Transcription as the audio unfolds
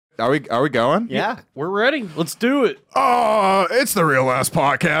Are we going? Yeah. We're ready. Let's do it. Oh, it's the Real Ass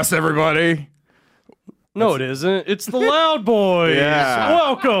Podcast, everybody. No, it isn't. It's the Loud Boys. Yeah.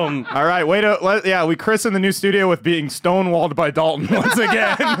 Welcome. All right, we christened the new studio with being stonewalled by Dalton once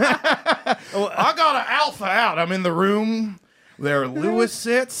again. I got an alpha out. I'm in the room where Lewis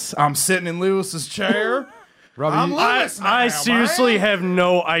sits. I'm sitting in Lewis's chair. I'm Lewis now, I seriously have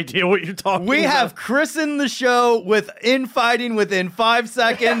no idea what you're talking about. We have christened the show with infighting within 5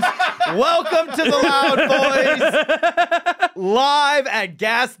 seconds. Welcome to the Loud Boys. Live at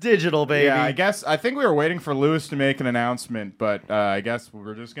Gas Digital, baby. Yeah, I think we were waiting for Lewis to make an announcement, but I guess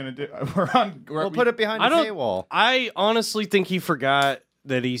we're just going to do... We'll put it behind the paywall. I honestly think he forgot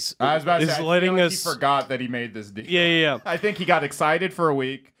that he's I was about to say, letting he us... He forgot that he made this deal. Yeah. I think he got excited for a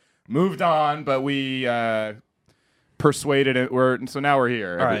week, moved on, but we persuaded it. So now we're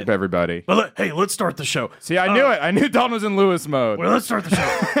here, everybody. But let's start the show. See, I knew it. I knew Dalton was in Lewis mode. Well, let's start the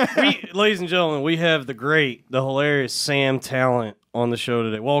show. Ladies and gentlemen, we have the hilarious Sam Tallent on the show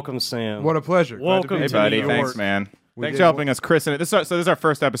today. Welcome, Sam. What a pleasure. Welcome Hey, to buddy. New York. Thanks, man. Thanks for helping us christen it. This is our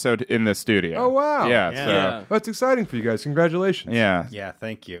first episode in the studio. Oh, wow. Yeah. That's exciting for you guys. Congratulations. Yeah. Yeah,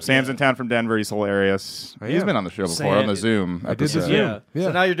 thank you. Sam's in town from Denver. He's hilarious. He's been on the show before on the Zoom I did the episode. Zoom. Yeah.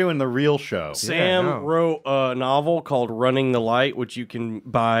 So now you're doing the real show. Sam wrote a novel called Running the Light, which you can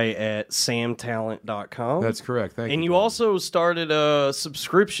buy at samtalent.com. That's correct. Thank you. And you also started a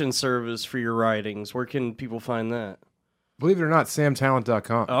subscription service for your writings. Where can people find that? Believe it or not,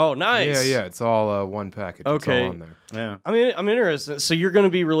 samtalent.com. Oh, nice. Yeah. It's all one package. Okay. It's all on there. Yeah. I mean, I'm interested. So you're going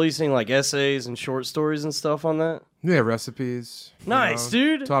to be releasing like essays and short stories and stuff on that? Yeah, recipes. Nice,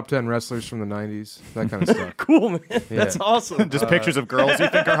 dude. Top 10 wrestlers from the 90s. That kind of stuff. Cool, man. That's awesome. Just pictures of girls you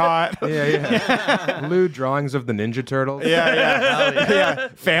think are hot. Yeah. Lewd drawings of the Ninja Turtles. Yeah.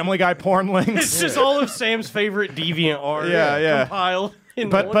 Family Guy porn links. It's just all of Sam's favorite deviant art compiled.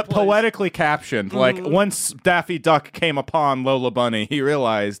 But poetically captioned. Like, once Daffy Duck came upon Lola Bunny, he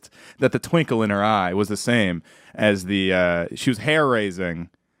realized that the twinkle in her eye was the same as she was hair-raising.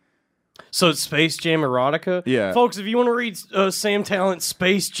 So it's Space Jam Erotica? Yeah. Folks, if you want to read Sam Tallent's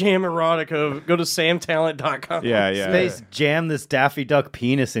Space Jam Erotica, go to samtalent.com. Yeah. Space jam this Daffy Duck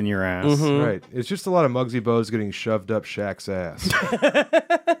penis in your ass. Mm-hmm. Right. It's just a lot of Muggsy Bogues getting shoved up Shaq's ass.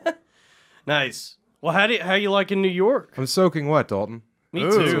 Nice. Well, how you like in New York? I'm soaking wet, Dalton. Me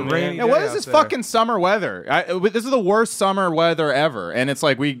too, man. rainy Yeah, what day is this out there. fucking summer weather? This is the worst summer weather ever. And it's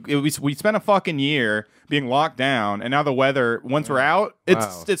like we spent a fucking year being locked down, and now the weather, once we're out,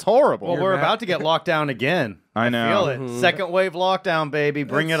 it's horrible. Well, we're about to get locked down again. I know. Feel it. Second wave lockdown, baby.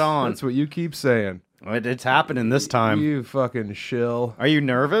 Bring it on. That's what you keep saying. It's happening this time. You fucking shill. Are you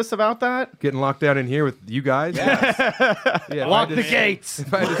nervous about that? Getting locked down in here with you guys? Yeah, Lock the gates.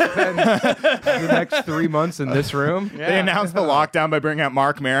 If I had to spend the next 3 months in this room, They announced the lockdown by bringing out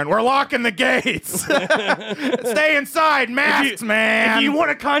Mark Maron. We're locking the gates. Stay inside, masks, man. If you want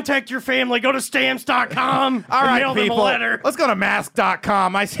to contact your family, go to stamps.com. All right, mail them people. a letter. Let's go to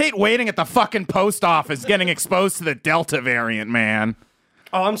mask.com. I hate waiting at the fucking post office getting exposed to the Delta variant, man.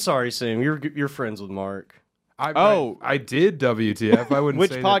 Oh, I'm sorry, Sam. You're friends with Mark. I did WTF. I wouldn't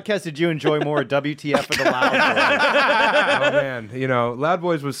Which say podcast did you enjoy more, WTF or the Loud Boys? that. Oh, man. You know, Loud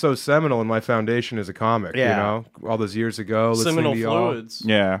Boys was so seminal in my foundation as a comic, you Yeah. know, all those years ago. Seminal listening to y'all. fluids.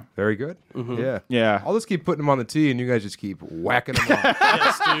 Yeah. Very good. Yeah. I'll just keep putting them on the tee, and you guys just keep whacking them off.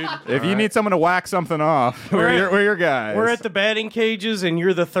 Yes, dude. If you need someone to whack something off, we're your guys. We're at the batting cages, and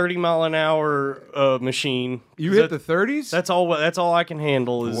you're the 30-mile-an-hour machine. You hit the 30s? That's all I can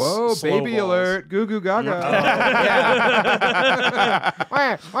handle is Whoa, slow baby balls. alert. Goo goo gaga.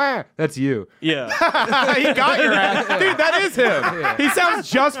 Wah, wah. That's you. Yeah. He got your ass. Dude, that is him. He sounds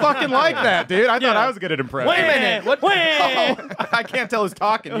just fucking like that, dude. I thought I was good at impressions. Wait a minute. What? Wait. I can't tell who's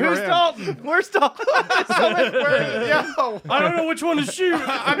talking. Who's Dalton? Where's Dalton? Yo, I don't know which one to shoot.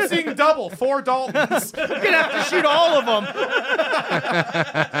 I'm seeing double. 4 Daltons. You're going to have to shoot all of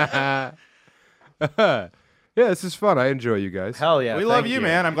them. Yeah, this is fun. I enjoy you guys. Hell yeah. We love you,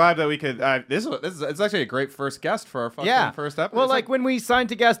 man. I'm glad that we could. It's actually a great first guest for our fucking first episode. Well, like when we signed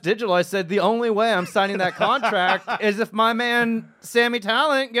to Gas Digital, I said the only way I'm signing that contract is if my man Sammy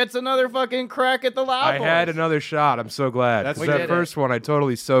Tallent gets another fucking crack at the Loud I Boys. had another shot. I'm so glad. That's- 'Cause we that did first one, I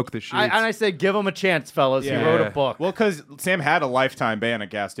totally soaked the sheets. And I said, give him a chance, fellas. Yeah. He wrote a book. Well, because Sam had a lifetime ban at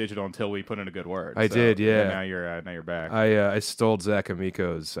Gas Digital until we put in a good word. I did, yeah. Now you're back. I stole Zach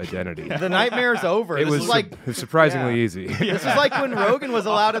Amico's identity. The nightmare's over. It This was is like it was surprisingly easy. this is like when Rogan was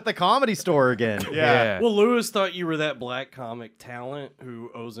allowed at the Comedy Store again. Yeah. Well, Lewis thought you were that black comic Talent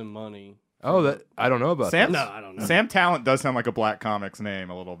who owes him money. Oh, that I don't know about Sam? that. No, I don't know. Sam Tallent does sound like a black comic's name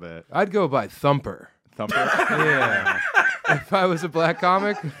a little bit. I'd go by Thumper. Thumper. Yeah. If I was a black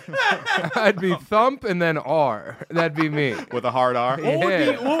comic, I'd be Thump and then R. That'd be me. With a hard R.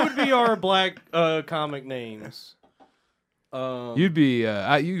 What would be our black comic names? You'd be.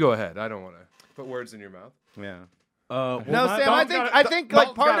 You go ahead. I don't want to put words in your mouth. Yeah. No, Sam, I think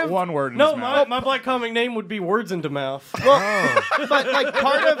like part of one word in No, his mouth. my black comic name would be Words into Mouth. but like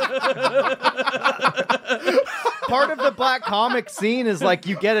part of the black comic scene is like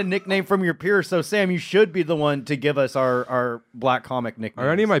you get a nickname from your peers. So Sam, you should be the one to give us our black comic nicknames.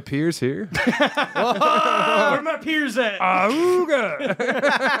 Are any of my peers here? Where are my peers at? Auga.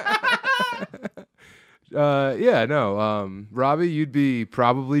 Robbie, you'd be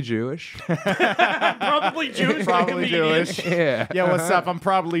probably Jewish. Probably Jewish. Probably comedian. Jewish. Yeah. Yeah, what's up? I'm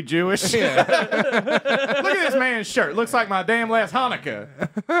probably Jewish. Yeah. Look at this man's shirt. Looks like my damn last Hanukkah.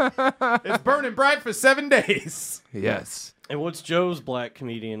 It's burning bright for 7 days. Yes. And what's Joe's black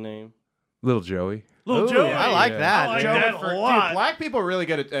comedian name? Little Joey. Little Ooh, Joe. I like that. I like Joey that a lot. Dude, black people are really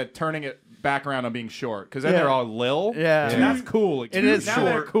good at turning it back around on being short because then they're all Lil. Yeah. And that's cool again. It is now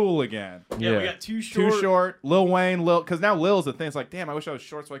they're short. cool again. Yeah, we Yeah. got Too Short. Too short. Lil Wayne, Lil. Because now Lil's a thing. It's like, damn, I wish I was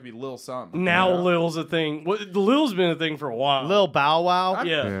short so I could be Lil something. Now You know? Lil's a thing. Lil's been a thing for a while. Lil Bow Wow.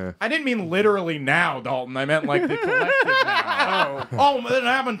 Yeah. Yeah. I didn't mean literally now, Dalton. I meant like the collective now. Oh, that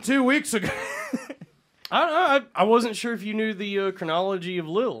happened 2 weeks ago. I wasn't sure if you knew the chronology of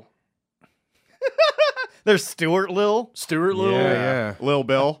Lil. There's Stuart Lil. Stuart Lil. Yeah. Lil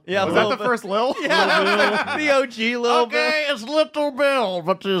Bill. Yeah, Was Lil that the Bill. first Lil? Yeah, the OG Lil Bill. it's Little Bill,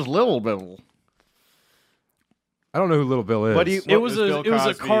 but there's Lil Bill. I don't know who Little Bill is. What do you- It was Bill a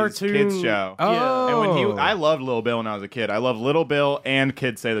Cosby's cartoon kids show. Oh. And when I loved Lil Bill when I was a kid. I loved Little Bill and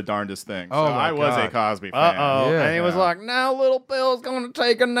Kids Say the Darndest Thing. So Oh my I was a God. Cosby fan. Yeah. And he was like, now Little Bill's going to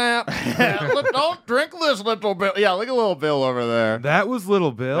take a nap. Don't drink this, Little Bill. Yeah, look at Little Bill over there. That was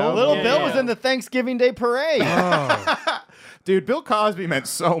Little Bill? Little Yeah, Bill yeah. was in the Thanksgiving Day parade. Oh. Dude, Bill Cosby meant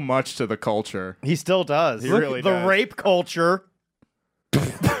so much to the culture. He still does. He really the does. rape culture.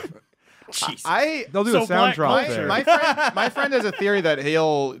 They'll do So a sound black drop culture. there. My friend has a theory that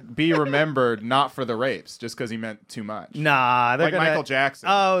he'll be remembered not for the rapes, just because he meant too much. Nah, they're Like gonna, Michael Jackson.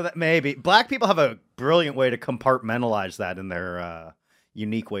 Oh, maybe. Black people have a brilliant way to compartmentalize that in their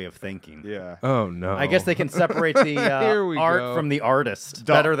unique way of thinking. Yeah. Oh, no. I guess they can separate the Here we art go. from the artist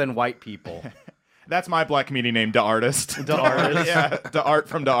Duh. better than white people. That's my black comedian name, Da Artist. Da Artist. Yeah, Da Art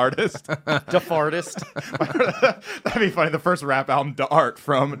from Da Artist. Defartist. That'd be funny. The first rap album, Da Art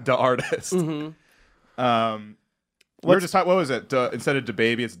from Da Artist. We were just talking, what was it? Instead of Da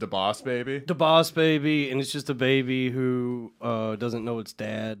Baby, it's Da Boss Baby. The Boss Baby, and it's just a baby who doesn't know its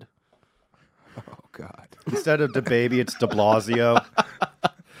dad. Oh, God. Instead of the baby, it's De Blasio.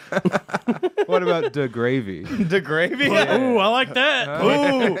 What about the gravy? The gravy. Ooh, I like that.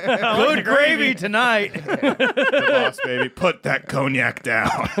 Ooh, good gravy tonight. Da Boss Baby, put that cognac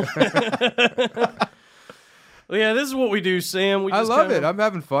down. Well, yeah, this is what we do, Sam. We I just love kinda- it. I'm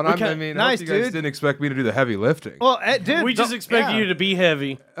having fun. I mean, nice, I hope you guys dude. didn't expect me to do the heavy lifting. Well, dude, We just expect you to be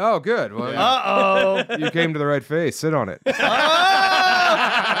heavy. Oh, good. Well, Uh-oh. you came to the right face. Sit on it.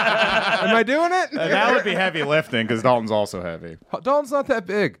 Am I doing it? That would be heavy lifting, because Dalton's also heavy. Dalton's not that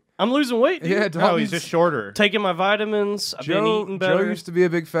big. I'm losing weight, dude. Yeah, No, Dalton's he's just shorter. Taking my vitamins. I've been eating Joe better. used to be a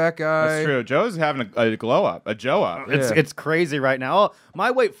big fat guy. That's true. Joe's having a glow up, a Joe up. Yeah. It's crazy right now. Oh,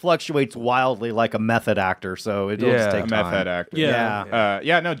 my weight fluctuates wildly like a method actor, so it'll just Yeah, take A time. meth head actor.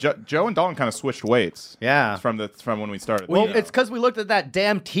 Yeah. No, Joe and Dalton kind of switched weights. Yeah. From when we started. Well, the show. it's because we looked at that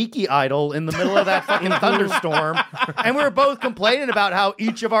damn tiki idol in the middle of that fucking thunderstorm, and we were both complaining about how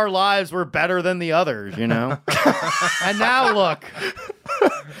each of our lives were better than the others, you know? And now look.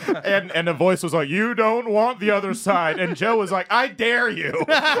 and the voice was like, "You don't want the other side," and Joe was like, "I dare you."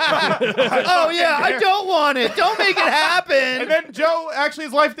 Oh, yeah, I don't want it. Don't make it happen. And then Joe, actually,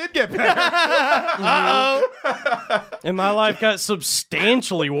 his life did get better. Uh-oh. And my life got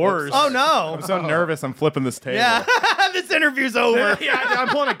substantially worse. Oh, no. I'm so nervous. I'm flipping this table. Yeah, this interview's over. Yeah, I'm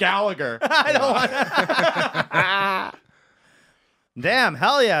pulling a Gallagher. I don't want Damn,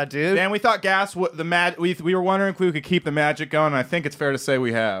 hell yeah, dude. And we thought we were wondering if we could keep the magic going, and I think it's fair to say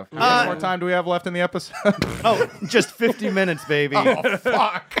we have. How much more time do we have left in the episode? Oh, just 50 minutes, baby. Oh,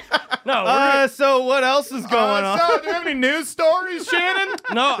 fuck. No, So what else is going on? So, do you have any news stories, Shannon?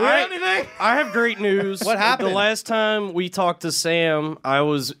 no, Do you have anything? I have great news. What happened? The last time we talked to Sam, I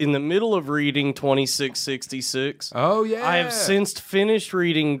was in the middle of reading 2666. Oh, yeah. I have since finished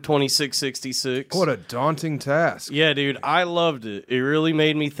reading 2666. What a daunting task. Yeah, dude, I loved it. It really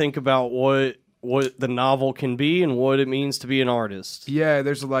made me think about what the novel can be and what it means to be an artist. Yeah,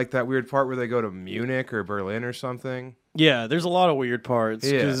 there's like that weird part where they go to Munich or Berlin or something. Yeah, there's a lot of weird parts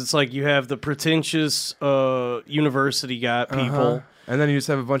because it's like you have the pretentious university guy people. And then you just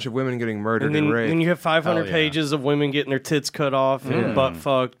have a bunch of women getting murdered and raped. Then you have 500 pages of women getting their tits cut off and butt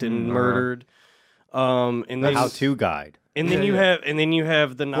fucked and murdered. And then How-to guide. And then you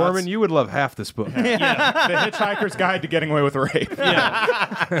have the Nazi. Foreman, you would love half this book. The Hitchhiker's Guide to Getting Away with Rape.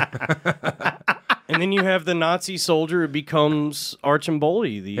 Yeah. And then you have the Nazi soldier who becomes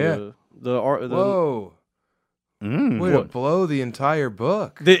Archamboldi, Whoa. Way to blow the entire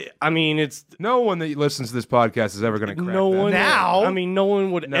book. it's No one that listens to this podcast is ever going to crack no that. one Now? no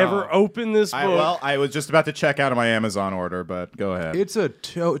one would ever open this book. I was just about to check out of my Amazon order, but go ahead. It's a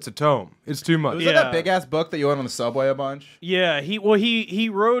tome. It's too much. Was that that big ass book that you went on the subway a bunch? Yeah, he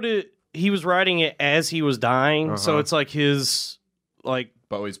wrote it. He was writing it as he was dying, so it's like his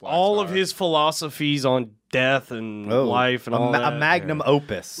Bowie's Black all Star. of his philosophies on death and life and all that. A magnum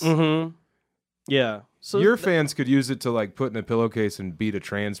opus. Mm-hmm. Yeah. So Your fans could use it to put in a pillowcase and beat a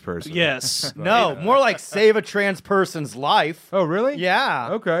trans person. yes. No, more like save a trans person's life. Oh, really? Yeah.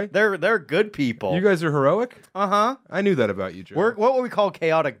 Okay. They're good people. You guys are heroic? Uh-huh. I knew that about you, Joe. What would we call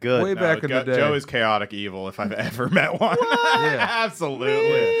chaotic good? Way back in the day. Joe is chaotic evil if I've ever met one. Yeah.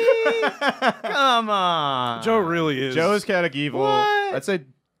 Absolutely. Come on. Joe really is. Joe is chaotic evil. What? I'd say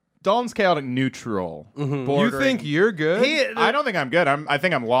Dalton's chaotic neutral. You think you're good? I don't think I'm good. I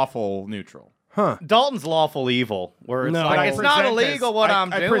think I'm lawful neutral. Huh. Dalton's lawful evil, where it's No. like I it's not present illegal as- what I,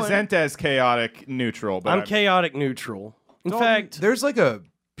 I'm I doing. present as chaotic neutral, but I'm chaotic neutral. In Dalton, fact, there's a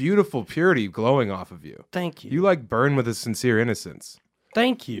beautiful purity glowing off of you. thank you. You burn with a sincere innocence.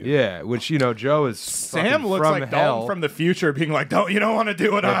 Thank you. Yeah, which Joe is Sam fucking looks from like hell. Dalton from the future being like, you don't want to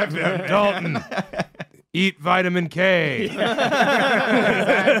do what I've done. Dalton. Eat vitamin K.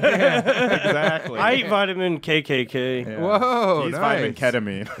 Exactly. I eat vitamin KKK. Yeah. Whoa, He's nice. vitamin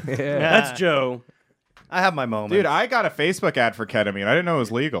ketamine. Yeah. That's Joe. I have my moment. Dude, I got a Facebook ad for ketamine. I didn't know it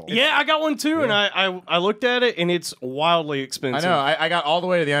was legal. Yeah, I got one too, and I looked at it, and it's wildly I expensive. know. I got all the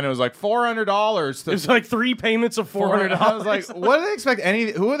way to the end. It was like $400. It's like 3 payments of $400. I was like, what do they expect?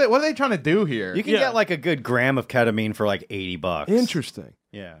 What are they trying to do here? You can get a good gram of ketamine for $80. Interesting.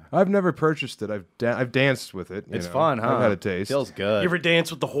 Yeah. I've never purchased it. I've danced with it. It's fun, huh? I've had a taste. Feels You good. ever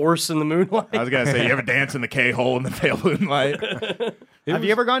dance with the horse in the moonlight? I was gonna say, you ever dance in the K-hole in the pale moonlight? Have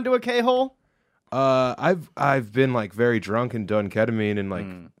you ever gone to a K-hole? I've been very drunk and done ketamine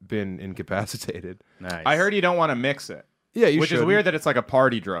and been incapacitated. Nice. I heard you don't want to mix it. Yeah, you Which is shouldn't. weird that it's like a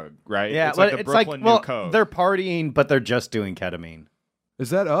party drug, right? Yeah, it's like the it's Brooklyn well, New Code. they're partying, but they're just doing ketamine.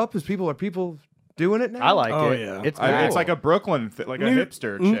 Is that up? Are people doing it now? I like Oh, it. yeah. It's It's like a Brooklyn, like a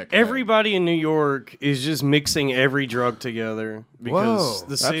hipster chick. thing. Everybody in New York is just mixing every drug together because Whoa. the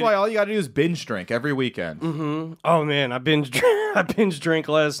That's city. why all you got to do is binge drink every weekend. Oh man, I binge drank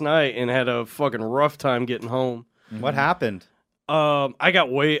last night and had a fucking rough time getting home. What happened?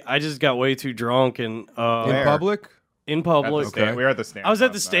 I just got way too drunk and in Where? public. in At the public. stand. We were at the stand. I was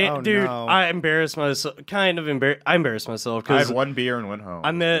at the last stand, Oh, dude. no. I embarrassed myself. I embarrassed myself night. I because had one beer and went home. I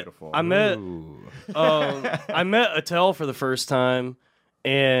It was met beautiful. I met Attell for the first time,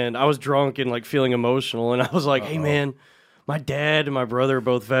 and I was drunk and feeling emotional, and I was like, "Hey, man." My dad and my brother are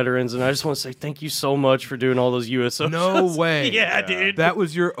both veterans, and I just want to say thank you so much for doing all those USO No shows. way. Yeah, dude. That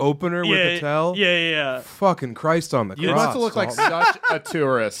was your opener with Attell? Yeah. Fucking Christ on the You cross. must have looked like Dalton. such a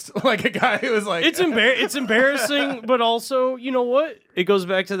tourist, like a guy who was like, It's embarrassing, but also, you know what? It goes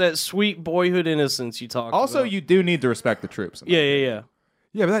back to that sweet boyhood innocence you talked Also, about. you do need to respect the troops. Yeah.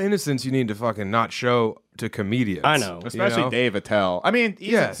 Yeah, but that innocence you need to fucking not show to comedians. I know. Especially you know? Dave Attell. I mean,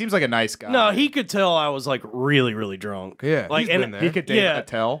 he seems like a nice guy. No, he could tell I was really, really drunk. Yeah, like he's been there. He could Dave Yeah.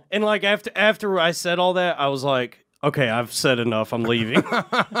 Attell. And after I said all that, I was like, okay, I've said enough. I'm leaving.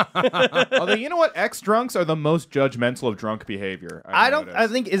 Although, you know what? Ex-drunks are the most judgmental of drunk behavior. I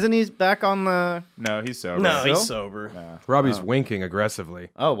think isn't he back on the? No, he's sober. no, he's Still? sober. Robbie's winking aggressively.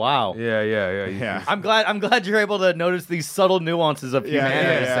 Oh wow. Yeah. Yeah. I'm glad you're able to notice these subtle nuances of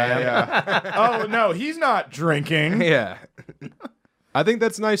humanity, Sam. yeah. Oh, no, he's not drinking. Yeah. I think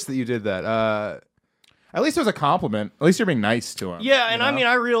that's nice that you did that. At least it was a compliment. At least you're being nice to him. Yeah, and you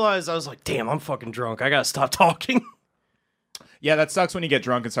know? I realized I was like, damn, I'm fucking drunk. I gotta stop talking. Yeah, that sucks when you get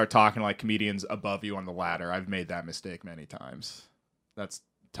drunk and start talking like comedians above you on the ladder. I've made that mistake many times. That's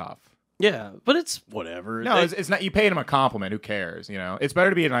tough. Yeah, but it's whatever. No, it's not. You paid him a compliment. Who cares? You know, it's better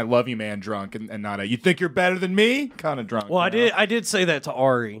to be an "I love you, man" drunk and not a "you think you're better than me" kind of drunk. Well, you know? I did say that to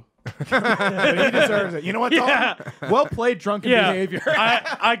Ari. But he deserves it. You know what, Dalton? Yeah. Well played, drunken behavior.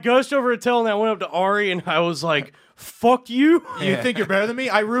 I gushed over a tail and I went up to Ari and I was like, fuck you. You think you're better than me?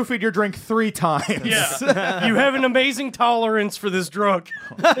 I roofied your drink 3 times. Yeah. You have an amazing tolerance for this drunk.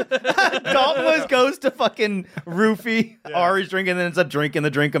 Dalton always goes to fucking roofie Ari's drink and then ends up drinking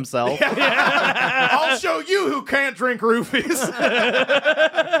the drink himself. I'll show you who can't drink roofies.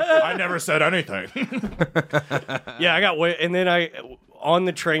 I never said anything. Yeah, I got way, and then on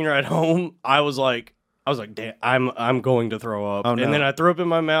the train ride home, I was like, damn, I'm going to throw up. Oh, no. And then I threw up in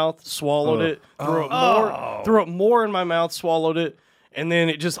my mouth, swallowed it, threw up more in my mouth, swallowed it. And then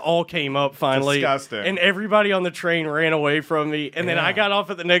it just all came up finally. Disgusting. And everybody on the train ran away from me. And then I got off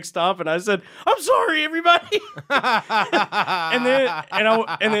at the next stop and I said, I'm sorry, everybody. and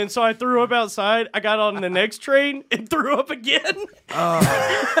then so I threw up outside. I got on the next train and threw up again.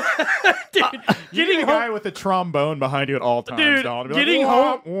 Dude, Getting a guy with a trombone behind you at all times, Dude, Dalton. getting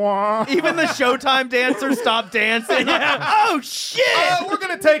home. Wah. Even the Showtime dancers stopped dancing. Oh, shit. We're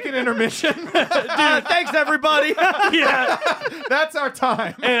going to take an intermission. Thanks, everybody. yeah. That's our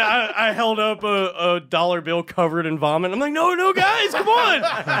time. And I held up a dollar bill covered in vomit. I'm like, no, guys, come on.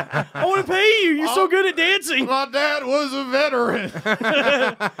 I want to pay you. You're so good at dancing. My dad was a veteran.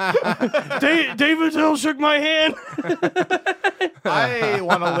 David Hill shook my hand. I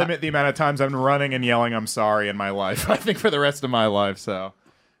want to limit the amount of times I'm running and yelling I'm sorry in my life. I think for the rest of my life, so,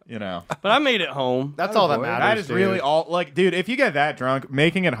 you know. But I made it home. That's all that boy. matters. That is dude. really all. Like, dude, if you get that drunk,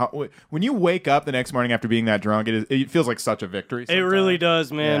 making it when you wake up the next morning after being that drunk, it feels like such a victory. It really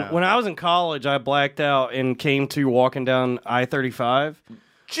does, man. Yeah. When I was in college, I blacked out and came to walking down I-35.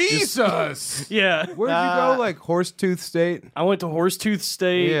 Jesus. Yeah. Where'd you go? Like Horsetooth State? I went to Horsetooth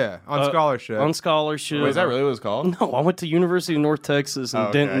State. Yeah, on scholarship. On scholarship. Wait, is that really what it's called? No, I went to University of North Texas in Oh,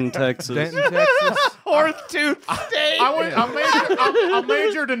 okay. Denton, Texas. Denton, Texas. Horsetooth State. I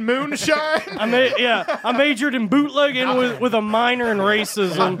majored in moonshine. I majored in bootlegging with a minor in I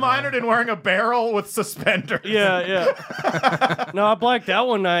racism. minored in wearing a barrel with suspenders. Yeah. No, I blacked out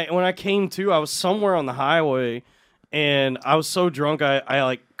one night. When I came to, I was somewhere on the highway, and I was so drunk I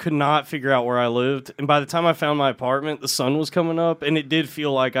like could not figure out where I lived. And by the time I found my apartment, the sun was coming up, and it did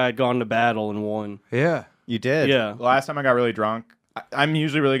feel like I had gone to battle and won. Yeah. You did. Yeah. The last time I got really drunk, I'm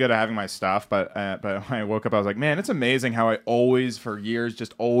usually really good at having my stuff, but when I woke up, I was like, man, it's amazing how I always, for years,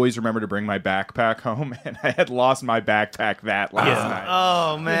 just always remember to bring my backpack home, and I had lost my backpack last night.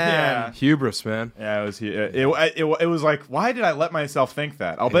 Oh, man. Hubris, man. Yeah, it was like, why did I let myself think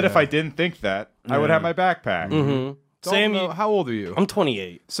that? I'll bet if I didn't think that, I would have my backpack. Mm-hmm. Sam, How old are you? I'm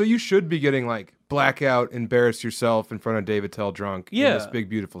 28. So you should be getting like blackout, embarrass yourself in front of David Tell drunk in Yeah. this big,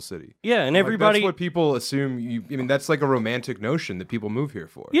 beautiful city. Yeah, and Like, everybody. that's what people assume. I mean, that's like a romantic notion that people move here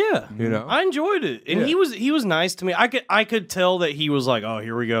for. Yeah, You know? I enjoyed it, and Yeah. he was nice to me. I could tell that he was like, oh,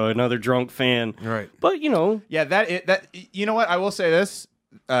 here we go, another drunk fan. Right. But you know, Yeah, that you know what? I will say this.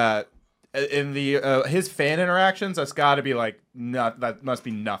 In the his fan interactions, that's got to be like that must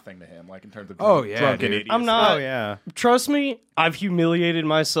be nothing to him, like in terms of Oh, yeah, drunken dude. idiocy. I'm not. Oh, yeah. Trust me, I've humiliated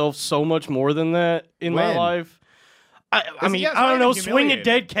myself so much more than that in my When? life. I mean, yeah, it's I not don't know. even Swing a humiliated.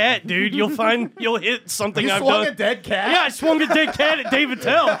 dead cat, dude. You'll hit something You I've swung done. a dead cat? Yeah, I swung a dead cat at David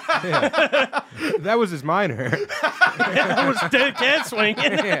Tell. That was his minor. That was dead cat swinging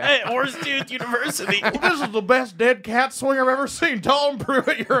at Horsetooth University. This is the best dead cat swing I've ever seen. Dalton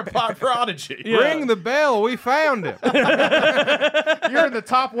Pruitt, you're a prodigy. Yeah. Ring the bell. We found him. You're in the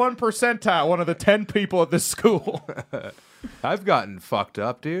top 1 percentile, one of the 10 people at this school. I've gotten fucked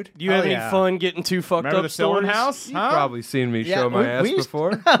up, dude. Do you have any yeah. fun getting too fucked Remember up the Stillman stories? house? You've probably seen me show my ass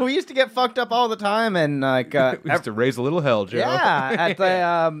before. We used to get fucked up all the time, and like, We used to raise a little hell, Joe. yeah, at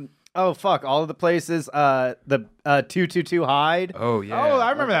the all of the places, the 222 Hyde. Oh, yeah. Oh,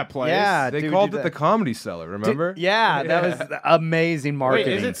 I remember that place. Yeah, They dude, called do it that. the Comedy Cellar, remember? Yeah, that was amazing Wait,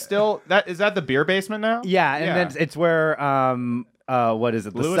 marketing. is it still is that the beer basement now? Yeah, and then it's where what is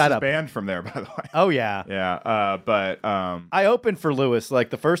it? The Lewis setup. is banned from there, by the way. Oh yeah. Yeah, but I opened for Lewis like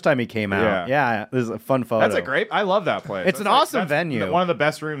the first time he came out. Yeah, this is a fun photo. that's a great. I love that place. It's That's an awesome that's venue. One of the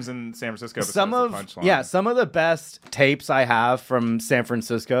best rooms in San Francisco. some besides of the Punchline. some of the best tapes I have from San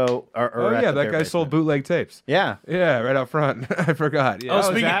Francisco are Oh, at yeah, the that beer guy basement. sold bootleg tapes. Yeah. Yeah, right out front. I forgot. Yeah. Oh,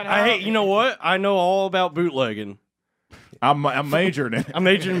 speaking. that how- Hey, you know what? I know all about bootlegging. I'm majored in it. I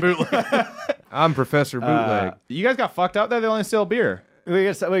majored in bootlegging. I'm Professor Bootleg. You guys got fucked up there. They only sell beer.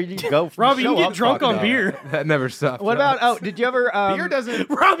 You go. Robbie, you show can get up, drunk fuck on no. beer. That never stopped. What about? Oh, did you ever? Beer doesn't.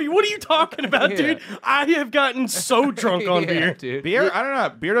 Robbie, what are you talking about, dude? I have gotten so drunk on Yeah, beer. dude. Beer, I don't know.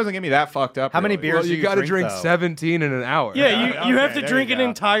 Beer doesn't get me that fucked up. How many really. beers Well, do you you got to drink, drink though? 17 in an hour. Yeah, you have Okay, to there drink you an go.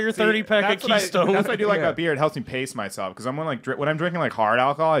 entire 30 pack of That's what Keystone. That's what I do like Yeah. about beer. It helps me pace myself because I'm when I'm drinking like hard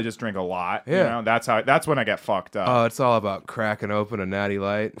alcohol, I just drink a lot. Yeah. You know, that's when I get fucked up. Oh, it's all about cracking open a natty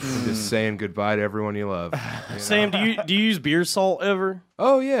light and just saying goodbye to everyone you love. You know? Sam, do you use beer salt ever?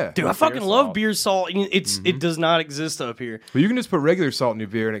 Oh yeah. Dude, I fucking love beer salt. It does not exist up here. Well, you can just put regular salt in your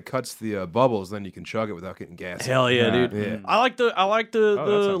beer and it cuts the bubbles. Then you can chug it without getting gassy. Hell yeah, dude. Yeah. I like the that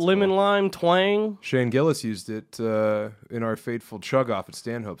sounds lemon cool. lime twang. Shane Gillis used it in our fateful chug off at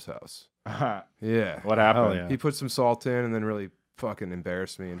Stanhope's house. Yeah. What happened? yeah. He put some salt in and then really fucking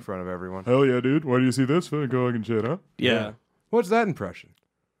embarrassed me in front of everyone. Hell yeah, dude. Why do you see this? Fucking shit, huh? Yeah. What's that impression?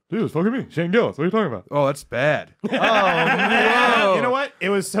 Dude, it's fucking me. Shane Gillis. What are you talking about? Oh, that's bad. Oh, you know what? It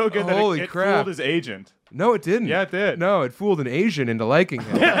was so good that Holy it crap. fooled his agent. No, it didn't. Yeah, it did. No, it fooled an Asian into liking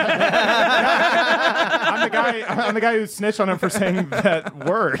him. I'm the guy who snitched on him for saying that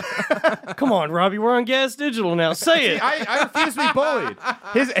word. Come on, Robbie. We're on Gas Digital now. Say it. I refuse to be bullied.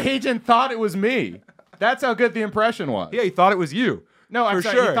 His agent thought it was me. That's how good the impression was. Yeah, he thought it was you. No, I'm for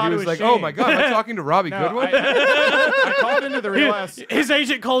sorry, sure. he thought He it was was like, "Oh Shane." my god, am I talking to Robbie No, Goodwin?" I called into the real ass. His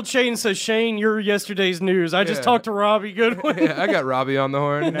agent called Shane and says, Shane, you're yesterday's news. I just Yeah. talked to Robbie Goodwin. Yeah, I got Robbie on the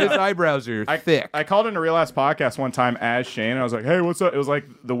horn. His eyebrows are thick. I called into Real Ass Podcast one time as Shane, and I was like, "Hey, what's up?" It was like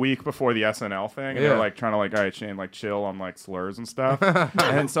the week before the SNL thing, and they were Yeah. like trying to like, "All right, Shane, like chill on like slurs and stuff."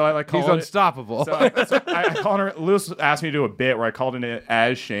 And so I like He's called. unstoppable. So I called her. Lewis asked me to do a bit where I called in it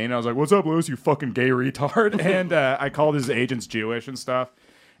as Shane. I was like, "What's up, Lewis? You fucking gay retard!" And I called his agents Jewish and stuff.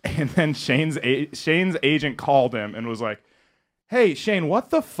 And then Shane's agent called him and was like, "Hey, Shane,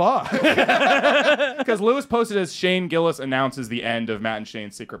 what the fuck?" Because Lewis posted as Shane Gillis announces the end of Matt and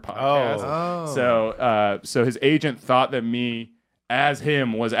Shane's secret podcast. So his agent thought that me as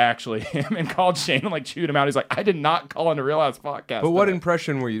him was actually him and called Shane and like chewed him out. He's like, "I did not call into Real Ass Podcast." But what today."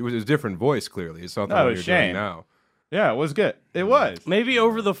 impression were you? It was a different voice, clearly. It's not the No, it one was you're doing Shane. now. Yeah, it was good. It was. Maybe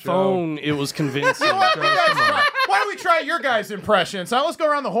over the phone, it was convincing. Why don't we try your guys' impressions? So let's go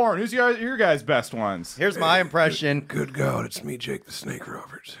around the horn. Who's your guys' best ones? Here's my impression. Good God, it's me, Jake the Snake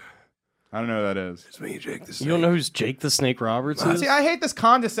Roberts. I don't know who that is. It's me, Jake the Snake. You don't know who's Jake the Snake Roberts is? See, I hate this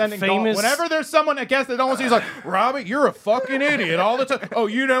condescending. Famous- Whenever there's someone I guess that don't see, he's like, "Robbie, you're a fucking idiot all the time." Oh,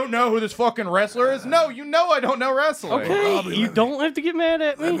 you don't know who this fucking wrestler is? No, you know I don't know wrestling. Okay, you don't have to get mad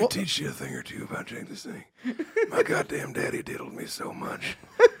at me. teach you a thing or two about Jake the Snake. My goddamn daddy diddled me so much.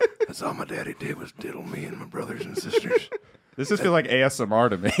 That's all my daddy did was diddle me and my brothers and sisters. This just feels like ASMR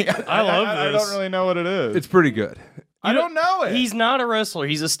to me. I love I this. don't really know what it is. It's pretty good. I don't know it. He's not a wrestler.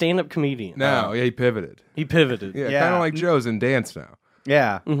 He's a stand-up comedian. Now, yeah, he pivoted. He pivoted. Yeah, Yeah. kind of like Joe's in dance now.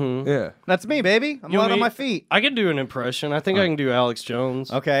 Yeah, Yeah. that's me, baby. I'm You light want on me- my feet. I can do an impression. I think I can do Alex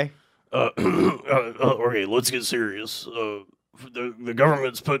Jones. Okay. Okay, let's get serious. The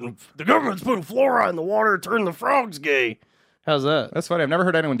government's putting fluoride in the water, turn the frogs gay. How's that? That's funny. I've never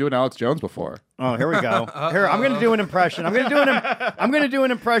heard anyone do an Alex Jones before. Oh, here we go. Here, I'm going to do an impression. I'm going to do an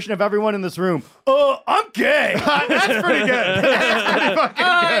impression of everyone in this room. I'm gay. That's pretty good. That's pretty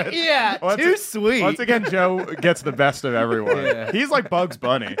fucking good. Yeah, Once too it- sweet. Once again, Joe gets the best of everyone. Yeah. He's like Bugs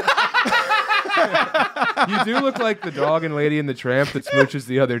Bunny. You do look like the dog and Lady and the Tramp that smooches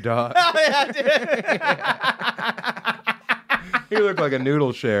the other dog. You look like a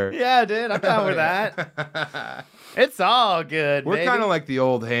noodle share. Yeah, dude, I'm down with that. It's all good. We're baby. kind of like the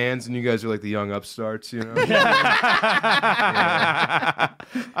old hands, and you guys are like the young upstarts, you know?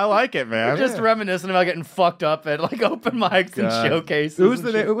 I like it, man. just reminiscing about getting fucked up at like open mics and God. showcases. Who was and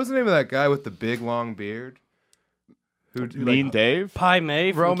the shit. name? What was the name of that guy with the big long beard? Who Mean Dave? Pi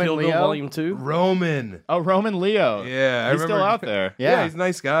May from Roman Kill Bill Leo? Volume 2. Roman. Oh, Roman Leo. Yeah, I He's remember. still out there. Yeah. He's a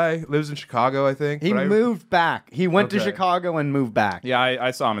nice guy. Lives in Chicago, I think. He but I- moved back. He went to Okay. Chicago and moved back. Yeah,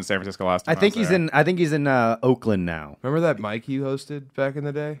 I saw him in San Francisco last time. I think was he's there. in. I think he's in Oakland now. Remember that mic you hosted back in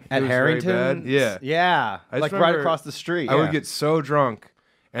the day? At It was very Harrington. bad? Yeah. Yeah. I just Like right remember across the street. I yeah. would get so drunk,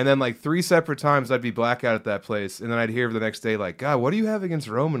 and then like 3 separate times I'd be blackout at that place, and then I'd hear the next day like, "God, what do you have against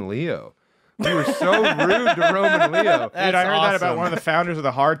Roman Leo? You were so rude to Roman Leo." Dude, I heard that awesome. about one of the founders of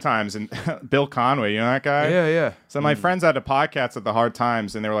the Hard Times, and Bill Conway. You know that guy? Yeah, yeah. So my friends had a podcast at the Hard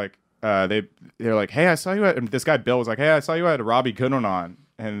Times, and they were like, they're like, "Hey, I saw you at." And this guy Bill was like, "Hey, I saw you at Robbie Goodwin on,"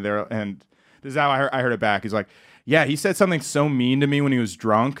 and this is how I heard it back. He's like, "Yeah, he said something so mean to me when he was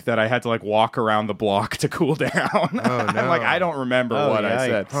drunk that I had to like walk around the block to cool down." I'm like, I don't remember what I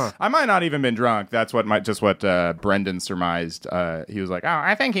said. yikes. I might not even been drunk. That's what Brendan surmised. He was like, "Oh,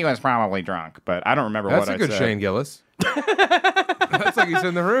 I think he was probably drunk," but I don't remember That's what a good I said. Shane Gillis. That's He's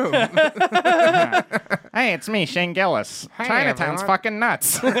in the room. Hey, it's me, Shane Gillis. Chinatown's fucking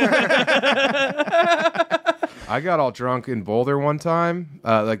nuts. I got all drunk in Boulder one time,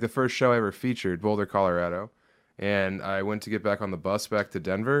 like the first show I ever featured, Boulder, Colorado. And I went to get back on the bus back to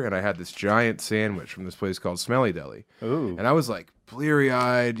Denver, and I had this giant sandwich from this place called Smelly Deli. Ooh. And I was like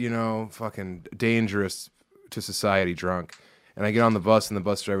bleary-eyed, fucking dangerous to society drunk. And I get on the bus, and the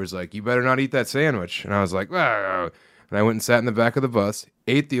bus driver's like, "You better not eat that sandwich." And I was like, "Oh." And I went and sat in the back of the bus,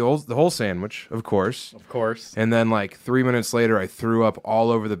 ate the whole sandwich, of course. Of course. And then like 3 minutes later, I threw up all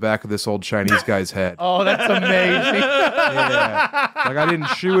over the back of this old Chinese guy's head. Oh, that's amazing. Yeah. Like I didn't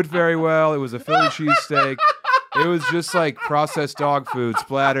chew it very well. It was a Philly cheesesteak. It was just like processed dog food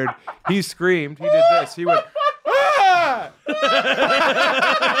splattered. He screamed. He did this. He went, "Ah!"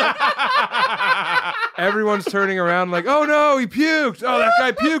 Everyone's turning around like, "Oh no, he puked. Oh, that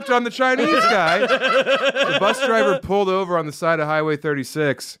guy puked on the Chinese guy." The bus driver pulled over on the side of Highway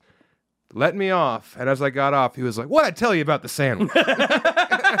 36, let me off. And as I got off, he was like, "What'd I tell you about the sandwich?"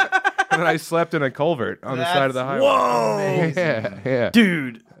 And then I slept in a culvert on the side of the highway. Whoa! Yeah.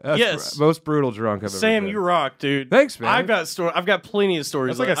 Dude. That's yes. most brutal drunk I've ever Sam, been. you rock, dude. Thanks, man. I've got plenty of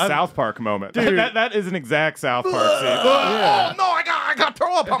stories. That's like a South Park moment. Dude. That is an exact South Park scene. Oh, no, I got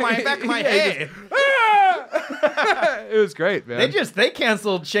throw up on my back of my head. It was great, man. They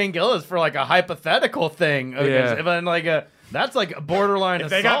canceled Shane Gillis for like a hypothetical thing. Yeah. And like that's like a borderline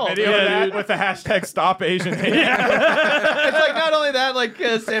They assault. got video of that with the hashtag Stop Asian Hate. It's like not only that, like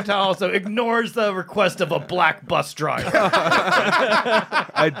Sam Tallent also ignores the request of a black bus driver.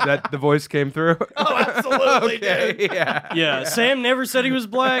 The voice came through. Oh, absolutely, dude. Yeah, Sam never said he was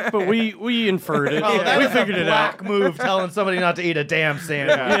black, but we inferred it. Oh, that we is figured a it out. black move, telling somebody not to eat a damn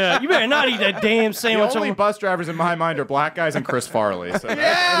sandwich. Yeah, you better not eat that damn The sandwich. only bus drivers in my mind are black guys and Chris Farley. So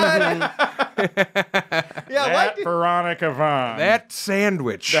Yeah, that Veronica Vaughn. That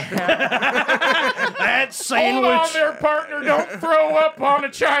sandwich. that Hold sandwich. on there, partner. Don't throw up on a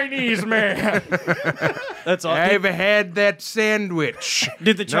Chinese man. That's all. I've had that sandwich.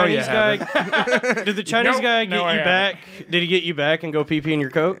 Did the No, you Chinese guy? Did the Chinese Nope. guy get No, I you haven't. back? Did he get you back and go pee in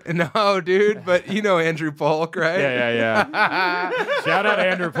your coat? No, dude, but you know Andrew Polk, right? Yeah. Shout out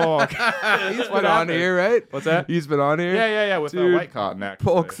Andrew Polk. He's been on here, right? What's that? He's been on here. Yeah. With Dude, White Cotton, actually.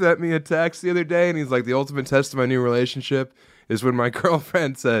 Polk sent me a text the other day, and he's like, "The ultimate test of my new relationship is when my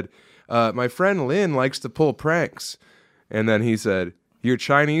girlfriend said, my friend Lynn likes to pull pranks." And then he said, "Your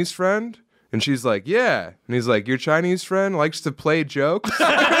Chinese friend?" And she's like, "Yeah." And he's like, "Your Chinese friend likes to play jokes?"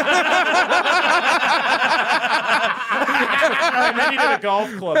 And then he did a golf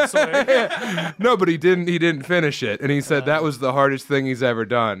club swing. No, but he didn't finish it. And he said that was the hardest thing he's ever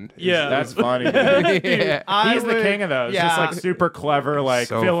done. Yeah, That's funny. Dude. Yeah. He's the king of those. Yeah. Just like super clever, like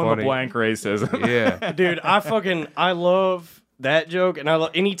So fill in funny. the blank racism. Yeah. dude. I love that joke, and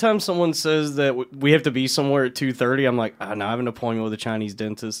anytime someone says that we have to be somewhere at 2:30, I'm like, no, I have an appointment with a Chinese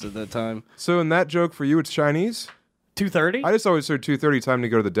dentist at that time. So in that joke for you, it's Chinese? 2:30? I just always heard 2:30 time to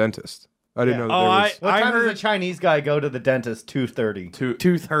go to the dentist. I didn't know that there was... What time heard does a Chinese guy go to the dentist? 2:30.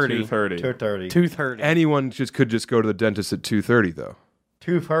 2:30. 2:30. 2:30. 2:30. Anyone could just go to the dentist at 2:30, though.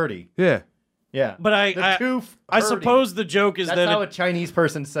 2:30. Yeah. Yeah. But I suppose the joke is that's that how a Chinese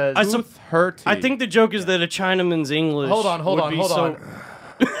person says. I Tooth think the joke is that a Chinaman's English. Hold on. would be so-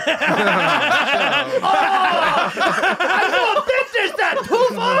 Business that too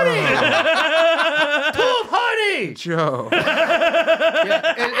funny. Too funny. Joe.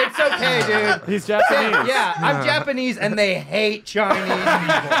 Yeah, it's okay, dude. He's Japanese. Yeah, I'm Japanese and they hate Chinese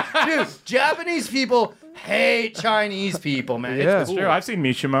people. Dude, Japanese people hate Chinese people, man. Yeah. It's true. I've seen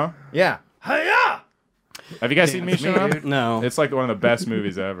Mishima. Yeah. Hiya! Have you guys seen It's me, Mishima? dude. No. It's like one of the best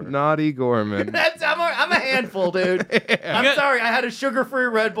movies ever. Naughty Gorman. I'm a handful, dude. I'm sorry. I had a sugar-free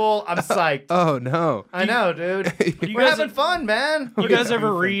Red Bull. I'm psyched. Oh, no. I know, dude. We're guys- having fun, man. You guys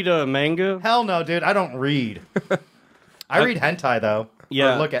ever read a manga? Hell no, dude. I don't read. I read hentai, though.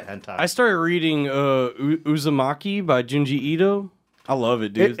 Yeah. Or look at hentai. I started reading Uzumaki by Junji Ito. I love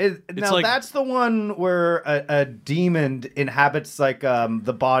it, dude. It's now, like that's the one where a demon inhabits, like,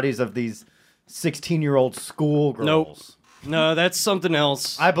 the bodies of these 16-year-old schoolgirls. Nope. No, that's something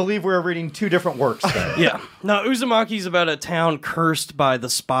else. I believe we're reading two different works there. Yeah. No, Uzumaki's about a town cursed by the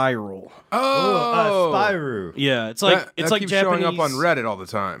spiral. Oh. Spyro. Yeah, it's like that, it's that like keeps Japanese. showing up on Reddit all the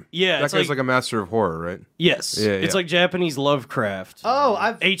time. Yeah, That it's guy's like- like a master of horror, right? Yes, Yeah, it's yeah. like Japanese Lovecraft. Oh,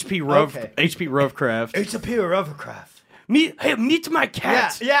 I've... H.P. Okay. Lovecraft. It's a pure Lovecraft. Meet my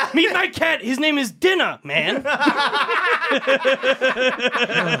cat. Yeah. Meet my cat. His name is Dinner, man.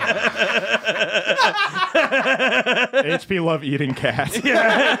 HP love eating cats.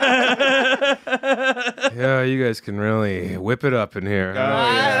 Yeah, you guys can really whip it up in here.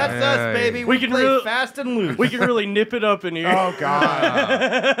 That's us, baby. We can play really- fast and loose. We can really nip it up in here. Oh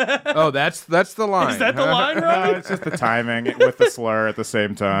God. Oh, that's the line. Is that the line, No, Robbie? it's just the timing with the slur at the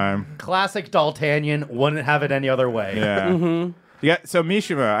same time. Classic D'Artagnan. Wouldn't have it any other way. Yeah. Yeah. So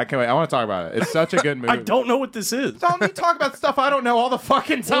Mishima, I can't wait. I want to talk about it. It's such a good movie. I don't know what this is. Don't me talk about stuff I don't know all the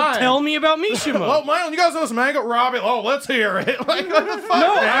fucking time. Well, tell me about Mishima. Well, Michael, you guys know this manga, Robbie. Oh, let's hear it. Like, what the fuck,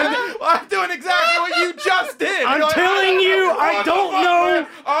 No, man? I'm doing exactly what you just did. I'm You're like, telling you, I what the don't fuck, know man?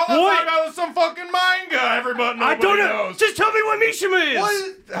 All I what- talk about is some fucking manga. Everybody I don't know. knows. Just tell me what Mishima is.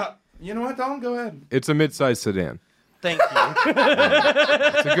 What? You know what, Don? Go ahead. It's a mid-sized sedan. Thank you.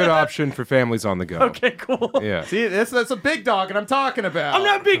 It's a good option for families on the go. Okay, cool. Yeah. See, that's a big dog, and I'm talking about. I'm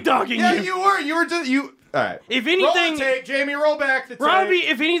not big dogging Yeah, you. you were. You were just you. All right. If Roll the anything, tape, Jamie. Roll back the tape. Robbie,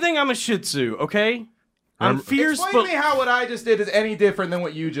 if anything, I'm a Shih Tzu. Okay. I'm fierce, Explain but me how what I just did is any different than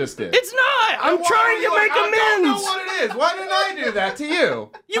what you just did. it's not. I'm Why trying are you to like, make I don't know amends. what it is. Why didn't I do that to you?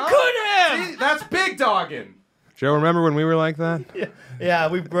 You Huh? could have. See, that's big dogging. Joe, remember when we were like that? Yeah,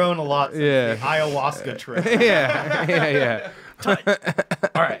 we've grown a lot since Yeah. the ayahuasca trip. Yeah.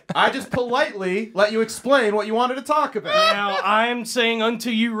 All right. I just politely let you explain what you wanted to talk about. Now I'm saying unto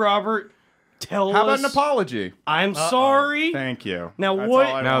you, Robert, tell How about us. an apology? I'm sorry. Thank you. Now That's what-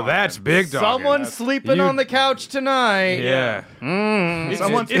 all I Now wanted. that's big dog. Someone's sleeping You- on the couch tonight. Yeah.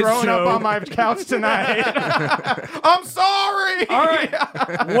 Someone's it's throwing up Joe. on my couch tonight. I'm sorry. All right.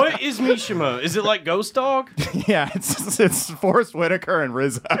 What is Mishima? Is it like Ghost Dog? Yeah, it's Forrest Whitaker and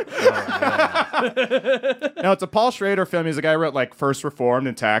RZA. No, it's a Paul Schrader film. He's a guy who wrote like First Reformed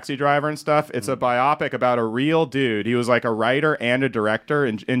and Taxi Driver and stuff. It's a biopic about a real dude. He was like a writer and a director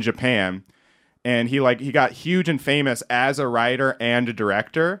in Japan, and he got huge and famous as a writer and a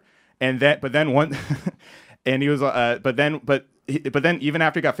director. And and he was but then even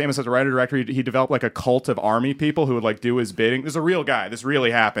after he got famous as a writer director, he developed like a cult of army people who would like do his bidding. This is a real guy. This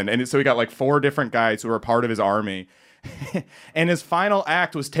really happened. And so he got like 4 different guys who were part of his army. And his final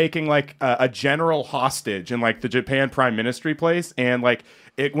act was taking like a general hostage in like the Japan prime ministry place. And like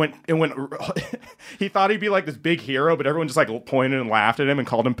it went he thought he'd be like this big hero, but everyone just like pointed and laughed at him and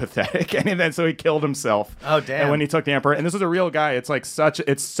called him pathetic. And then so he killed himself. Oh, damn. And when he took the emperor, and this is a real guy, it's like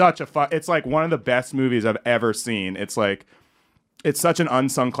it's like one of the best movies I've ever seen. It's such an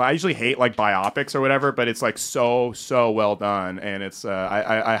unsung class. I usually hate like biopics or whatever, but it's like so well done, and it's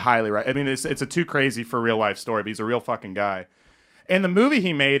I highly I mean it's a too crazy for real life story, but he's a real fucking guy. And the movie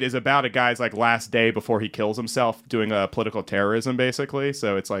he made is about a guy's like last day before he kills himself doing political terrorism, basically.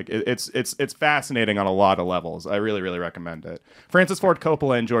 So it's like it's fascinating on a lot of levels. I really recommend it. Francis Ford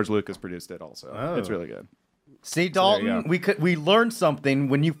Coppola and George Lucas produced it. Also, It's really good. See, there you Dalton, we learned something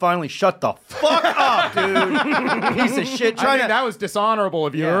when you finally shut the fuck up, dude. Piece of shit. That was dishonorable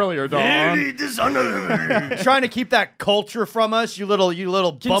of you earlier, Dawn. Trying to keep that culture from us, you little Can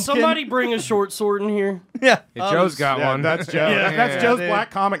bumpkin. somebody bring a short sword in here? Yeah. Hey, Joe's got Yeah, one. that's Joe. Yeah. That's Joe's dude. black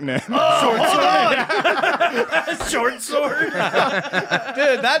comic name. Short sword.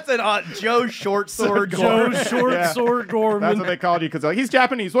 Dude, that's an Joe short sword. Joe Short Yeah. Sword That's Gorman. what they called you because like, he's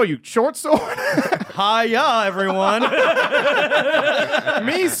Japanese. What, you short sword? Hiya, everyone.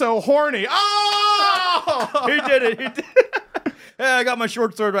 Me so horny. Oh! He did it. He did it. Yeah, I got my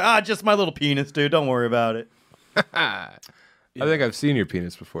short sword. Just my little penis, dude. Don't worry about it. I think I've seen your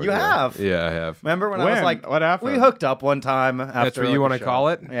penis before. You Joe. have? Yeah, I have. Remember when I When? was like, What happened? we hooked up one time after. That's what you like, want a to show. call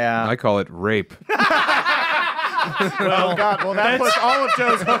it? Yeah. I call it rape. Oh, God. Well, that puts all of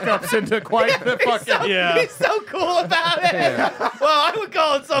Joe's hookups into quite the fucking... Yeah. He's so cool about it. Well, I would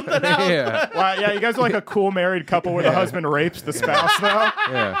call it something else. Yeah. Wow, yeah, you guys are like a cool married couple where the husband rapes the spouse, though.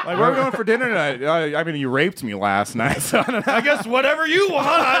 Yeah. Like, where are we going for dinner tonight? I mean, you raped me last night, so I don't know. I guess whatever you want.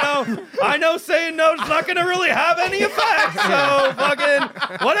 I know saying no's not going to really have any effect. So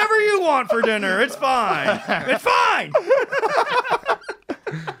fucking whatever you want for dinner, it's fine. It's fine.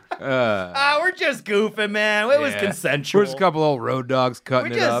 We're just goofing, man. It was Yeah. consensual. We're just a couple old road dogs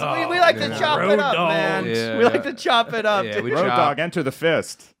cutting we it just up. we like to chop Road it up, dogs. man. Yeah. We like to chop it up. Yeah, dude. we Road chop. dog, enter the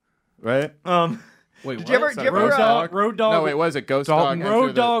fist. Right? Wait, Did you ever? Road uh, Dog. Road Dog. No, wait, what is it? Ghost Dalton. dog? enter Road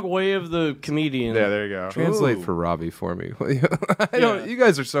the- Dog Way of the Comedian. Yeah, there you go. Translate Ooh. for Robbie for me. will you? I don't. You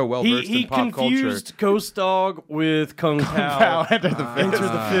guys are so well versed He in pop confused Ghost Dog with Kung Pao. Pow, enter the fist. Enter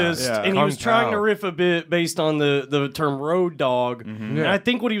the fist, yeah. and he was Kung trying Pao. to riff a bit based on the term road dog, and I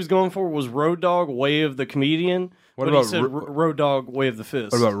think what he was going for was road dog way of the comedian. What but about he said road dog way of the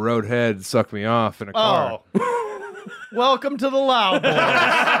fist? What about Roadhead? Suck me off in a car. Oh. Welcome to the Loud Boys.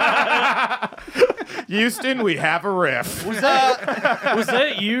 Houston, we have a riff. Was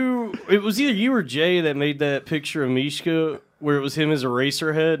that you? It was either you or Jay that made that picture of Mishka where it was him as a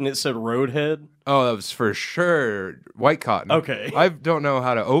racer head and it said Roadhead. Oh, that was for sure White Cotton. Okay. I don't know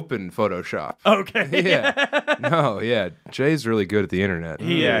how to open Photoshop. Okay. Yeah. No, yeah. Jay's really good at the internet.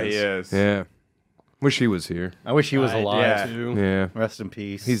 He Yeah, is. he is. Yeah. Wish he was here. I wish he was alive. yeah. Too. Yeah. Rest in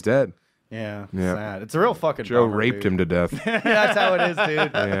peace. He's dead. yeah, Yeah. sad. It's a real fucking Joe bummer, raped dude. him to death. Yeah, that's how it is,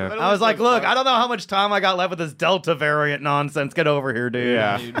 dude. Yeah. I was like, look, I don't know how much time I got left with this Delta variant nonsense. Get over here, dude.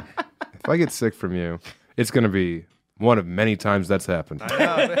 Yeah. If I get sick from you, it's going to be one of many times that's happened.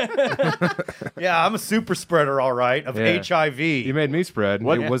 Yeah, I'm a super spreader, all right, of Yeah. HIV. You made me spread.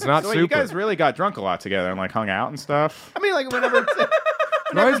 It was not So wait, super. you guys really got drunk a lot together and like hung out and stuff. I mean, like, whenever...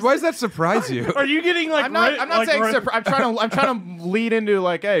 why does that surprise you? Are you getting like? I'm not like, saying. I'm trying to lead into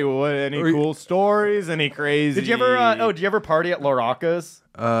like, hey, what? Any Or you- cool stories? Any crazy? Did you ever, did you ever party at Loracas?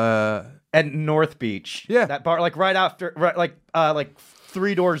 At North Beach. Yeah. That bar, like right after, like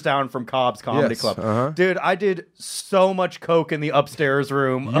 3 doors down from Cobb's Comedy Yes, Club. uh-huh. Dude, I did so much coke in the upstairs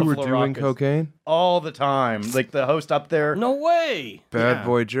room You of were doing Loracas. cocaine? All the time. Like the host up there. No way. Bad Yeah.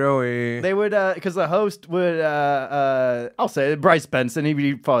 boy Joey. They would, because the host would, I'll say it, Bryce Benson.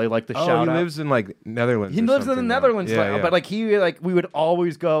 He'd probably like the Oh, shout he out. lives in like Netherlands. He or lives in the something now. Netherlands, Yeah, yeah. but like we would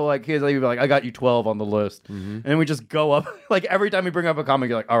always go like he'd be like, I got you 12 on the list, and then we just go up like every time we bring up a comic,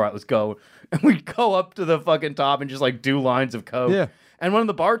 you're like, all right, let's go, and we go up to the fucking top and just like do lines of coke. Yeah. And one of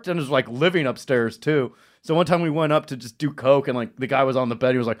the bartenders was like living upstairs too. So one time we went up to just do coke, and like the guy was on the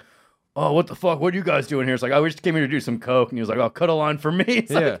bed. He was like, "Oh, what the fuck? What are you guys doing here?" It's like, "Oh, we just came here to do some coke." And he was like, "Oh, cut a line for me."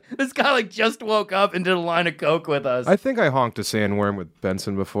 It's Yeah. like this guy like just woke up and did a line of coke with us. I think I honked a sandworm with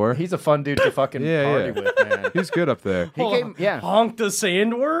Benson before. He's a fun dude to fucking Yeah, party yeah. with, man. He's good up there. He came, yeah. Honked the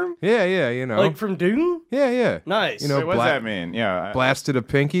sandworm? Yeah, yeah, you know. Like from Dune? yeah. Nice. You know, Wait, what does that mean? Yeah. blasted a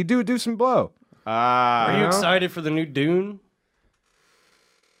pinky. Do some blow. Are you know? excited for the new Dune?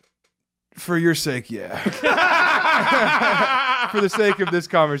 For your sake, yeah. For the sake of this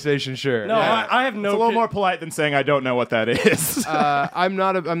conversation, sure. No, Yeah. I have no. It's a little more polite than saying I don't know what that is. I'm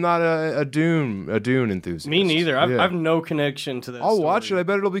not a Dune enthusiast. Me neither. Yeah. I've no connection to that. I'll watch it. I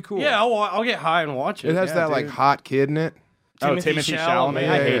bet it'll be cool. Yeah, I'll get high and watch it. It has Yeah, that like dude. hot kid in it. Timothy Chalamet.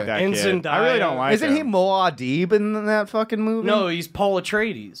 I hate Yeah. that And kid. Zendaya. I really don't like Isn't him. he Moadib in that fucking movie? No, he's Paul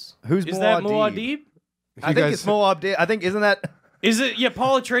Atreides. Who's Is that Moadib? Moadib? I You think guys- it's Moadib. I think, isn't that... Is it? Yeah,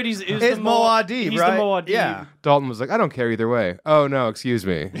 Paul Atreides is It's the Moadib, he's right? the Moadib. Yeah. Dalton was like, I don't care either way. Oh no, excuse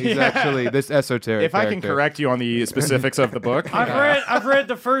me. He's actually this esoteric. If I can character. correct you on the specifics of the book, I've read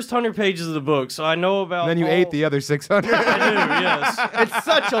the first 100 pages of the book, so I know about. And then you Paul. ate the other 600. I do, yes. It's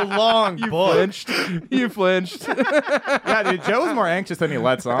such a long book. flinched. You flinched. yeah, dude, Joe's more anxious than he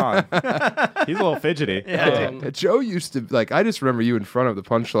lets on. He's a little fidgety. Joe used to like. I just remember you in front of the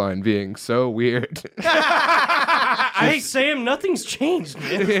punchline being so weird. Hey Sam, nothing's changed,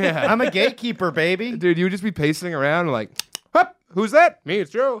 man. Yeah, I'm a gatekeeper, baby. dude, you would just be pacing around like, "Hup, who's that? Me,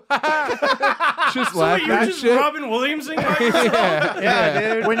 it's Joe." Just Wait, laughing you're at just shit. Robin Williamsing by yourself?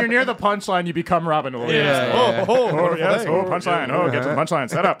 Yeah, dude. When you're near the punchline, you become Robin Williams. Yeah. Oh, yes. Oh, punchline. Oh, get to the punchline.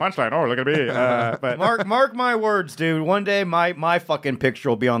 Set up punchline. Oh, look at me. But Mark my words, dude. One day my fucking picture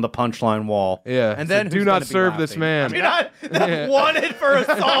will be on the punchline wall. Yeah, And so then do who's not gonna be serve this laughing? man. Dude, I'm wanted for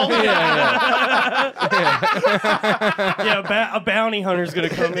assault. Yeah, a bounty hunter's gonna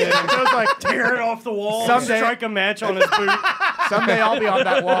come in and Joe's like, tear it off the wall, Someday- strike a match on his boot. someday I'll be on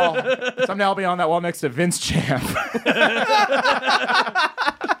that wall. Someday I'll be on that wall next to Vince Champ.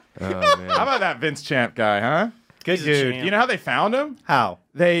 Oh, man. How about that Vince Champ guy, huh? Good He's a dude. champ. You know how they found him? How?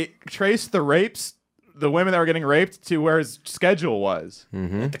 They traced the rapes, the women that were getting raped, to where his schedule was.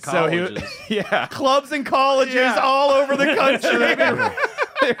 The So colleges. yeah. Clubs and colleges Yeah. all over the country.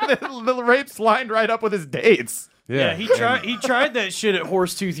 the rapes lined right up with his dates. Yeah, he tried that shit at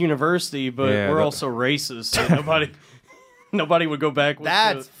Horsetooth University, but Yeah, we're that- also racist, so nobody would go back with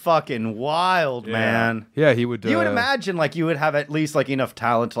That's the, fucking wild, man. Yeah, he would. You would imagine like you would have at least like enough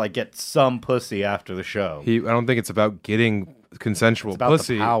talent to like get some pussy after the show. I don't think it's about getting consensual about the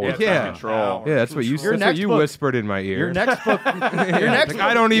pussy. power. Yeah, it's Yeah, about control. yeah, that's what you. Your That's what next you book- whispered in my ear. Your next book. Your next Like, book.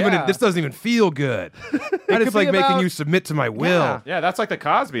 I don't even. yeah. This doesn't even feel good. I could just like be making about- you submit to my will. Yeah. Yeah, that's like the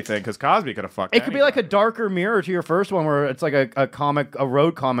Cosby thing, because Cosby could have fucked It could be like a anybody. darker mirror to your first one, where it's like a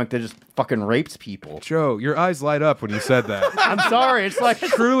road comic that just fucking rapes people. Joe, your eyes light up when you said that. I'm sorry, it's like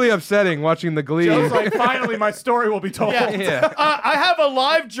Truly upsetting watching the Glee. Joe's like, finally, my story will be told. yeah. I have a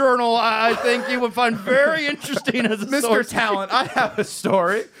live journal. I think you would find very interesting as a Mr. source. Tallent, I have a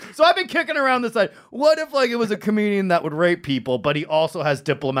story. So I've been kicking around this like, what if like it was a comedian that would rape people, but he also has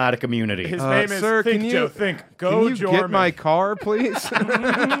diplomatic immunity? His name is sir, Think can you- Joe Think. Can Go you Jorman. get my car, please?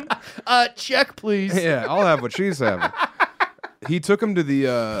 Check, please. Yeah, I'll have what she's having. He took him to the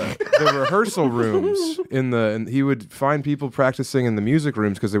rehearsal rooms and he would find people practicing in the music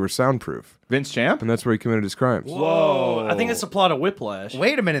rooms because they were soundproof, Vince Champ? and that's where he committed his crimes. Whoa. I think it's a plot of Whiplash.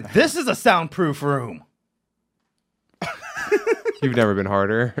 Wait a minute. This is a soundproof room. You've never been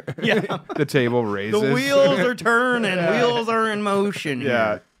harder. Yeah. The table raises. The wheels are turning. Wheels are in motion.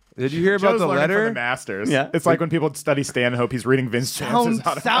 Yeah. Did you hear about Joe's the learning from letter? the masters. Yeah. It's like when people study Stanhope, he's reading Vince Champ's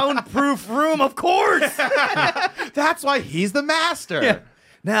Soundproof room, of course. That's why he's the master. Yeah.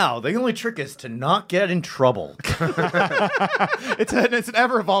 Now, the only trick is to not get in trouble. It's an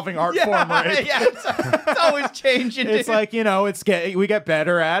ever-evolving art form, right? Yeah, it's always changing. It's like, we get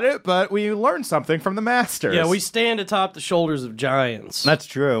better at it, but we learn something from the masters. Yeah, we stand atop the shoulders of giants. That's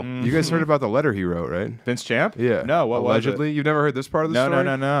true. You guys heard about the letter he wrote, right? Vince Champ? Yeah. No, what Allegedly? was it? You've never heard this part of the story?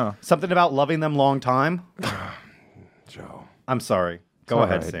 No. Something about loving them long time. Joe. I'm sorry. Go all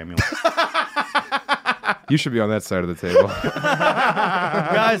ahead, right. Samuel. You should be on that side of the table.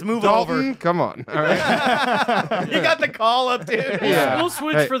 Guys, move over. Dalton, come on. All right. You got the call up, dude. Yeah. We'll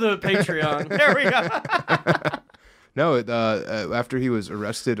switch Hey. for the Patreon. There we go. No, after he was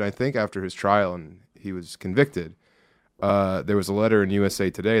arrested, I think after his trial and he was convicted, there was a letter in USA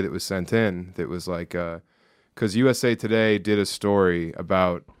Today that was sent in that was like, because USA Today did a story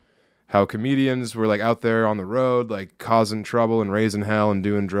about how comedians were like out there on the road, like causing trouble and raising hell and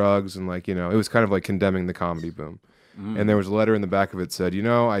doing drugs. And like, it was kind of like condemning the comedy boom. And there was a letter in the back of it said,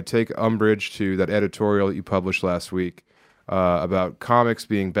 I take umbrage to that editorial that you published last week about comics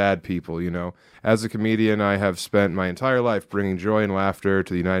being bad people. As a comedian, I have spent my entire life bringing joy and laughter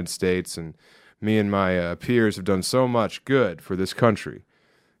to the United States, and me and my peers have done so much good for this country.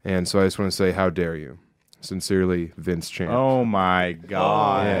 And so I just want to say, how dare you? Sincerely, Vince Champ. Oh, my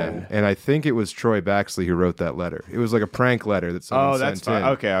God. Yeah. And I think it was Troy Baxley who wrote that letter. It was like a prank letter that someone sent that's fine. in.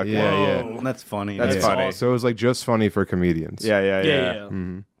 Okay. Yeah. That's funny. That's man. funny. So it was like just funny for comedians. Yeah. Yeah.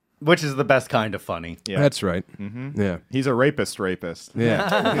 Which is the best kind of funny. Yeah. That's right. Mm-hmm. Yeah. He's a rapist.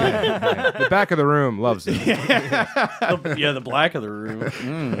 Yeah. The back of the room loves it. The black of the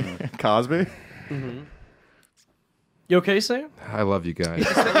room. Cosby? You okay, Sam? I love you guys.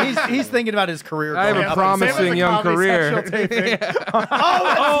 He's thinking about his career. I have going a up. promising young career. Right.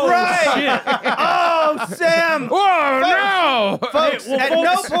 Oh, Sam. Whoa, no! Folks, Hey, well,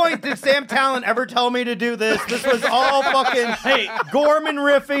 at no point did Sam Tallent ever tell me to do this. This was all fucking Gorman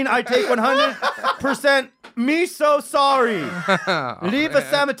riffing. I take 100% me so sorry. Leave a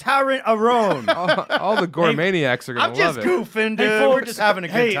Sam Tallent alone. All the gourmaniacs are going I'm to love just it. goofing, dude. Hey, folks, We're just having a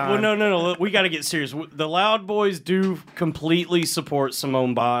good time. Well, no. We got to get serious. The Loud Boys do completely support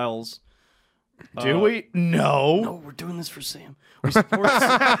Simone Biles. Do we? No. No, we're doing this for Sam. We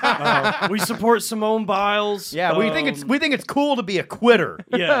support Simone Biles. Yeah, we think it's cool to be a quitter.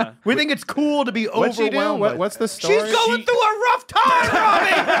 Yeah. We think it's cool to be What'd she do? overwhelmed. What's the story? She's going through a rough time,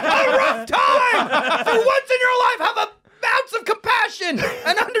 Robbie! A rough time! For once in your life, have a ounce of compassion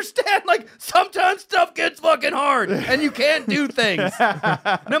and understand, like, sometimes stuff gets fucking hard and you can't do things.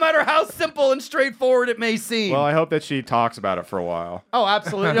 No matter how simple and straightforward it may seem. Well, I hope that she talks about it for a while. Oh,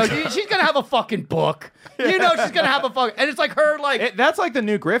 absolutely. No, she's going to have a fucking book. She's going to have a fucking... And it's like her, like... That's like the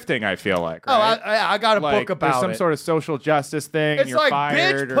new grifting, I feel like. oh, Right? I got a like, book about there's some it. sort of social justice thing. It's you're like,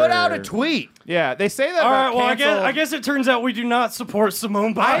 fired, bitch, put out or- a tweet. Yeah, they say that. All about right, well, cancel- I guess it turns out we do not support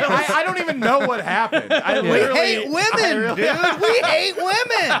Simone Biles. I don't even know what happened. I We literally hate women, dude. We hate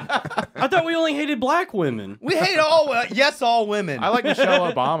women. I thought we only hated black women. We hate all women. I like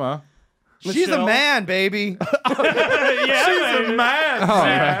Michelle Obama. She's a Michelle. man, baby. Yeah, She's a man.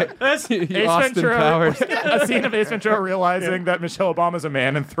 right. That's Ace Austin Ventura, Powers. a scene of Ace Ventura realizing that Michelle Obama's a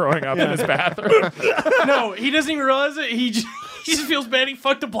man and throwing up in his bathroom. no. He doesn't even realize it. He just feels bad. He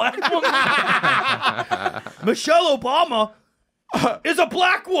fucked a black woman. Michelle Obama is a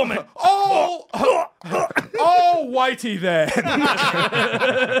black woman. Oh, whitey then.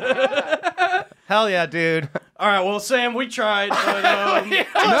 Hell yeah, dude. All right, well, Sam, we tried, but No, it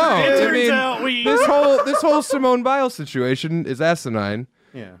I turns mean, out we. this whole Simone Biles situation is asinine.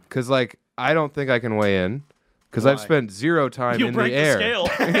 Yeah. Because, like, I don't think I can weigh in. Because I've spent zero time You'll in break the air. scale.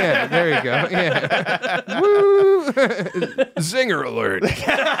 Yeah, there you go. Yeah. Woo! Zinger alert. That's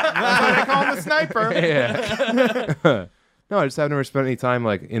why they call him the sniper. Yeah. No, I just have never spent any time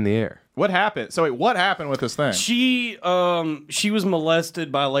like in the air. What happened? So wait, what happened with this thing? She was molested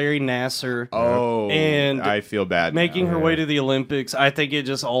by Larry Nassar. Oh, and I feel bad. Making now. her way to the Olympics. I think it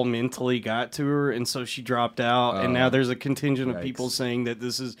just all mentally got to her, and so she dropped out. And now there's a contingent of people saying that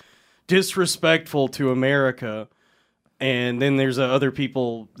this is disrespectful to America. And then there's other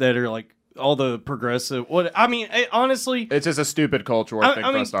people that are like all the progressive. Honestly, It's just a stupid culture war thing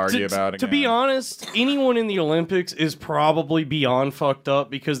for us to argue about. To be honest, anyone in the Olympics is probably beyond fucked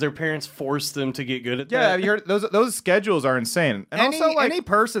up because their parents forced them to get good at Yeah, that. have you heard, those schedules are insane. And also, like, Any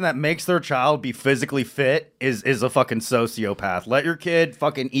person that makes their child be physically fit is a fucking sociopath. Let your kid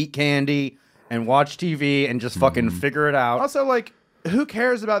fucking eat candy and watch TV and just fucking figure it out. also, like, who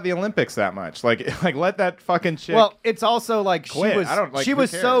cares about the Olympics that much? Like let that fucking chick. Well, it's also like Quit. I don't, like, she who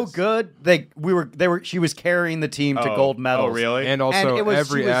was so cares? good. She was carrying the team to gold medals. Oh, really? And also, And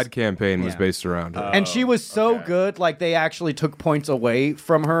every she was- ad campaign was yeah. based around her. And she was so okay. good, like they actually took points away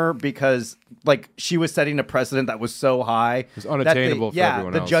from her because like she was setting a precedent that was so high. It was unattainable for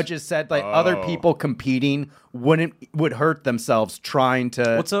everyone the else. judges said like other people competing would hurt themselves trying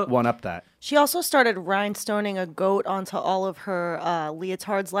to What's up? one up that. She also started rhinestoning a goat onto all of her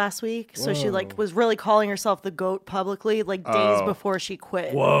leotards last week. So she was really calling herself the goat publicly, like days before she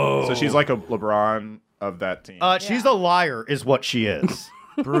quit. So she's like a LeBron of that team. She's a liar, is what she is.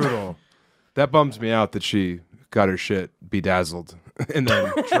 Brutal. That bums me out that she got her shit bedazzled and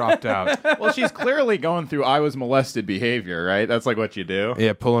then dropped out. Well, she's clearly going through I was molested behavior, right? That's like what you do.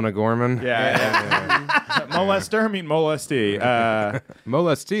 Yeah, pulling a Gorman. Yeah. Molester, mean molestee.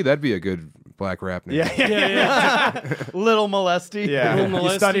 Molestee, that'd be a good black rap name. Little molesty. Yeah. Little He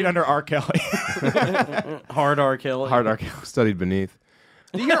molesty. studied under R. Kelly. Hard R. Kelly. Hard R. Kelly. Studied beneath.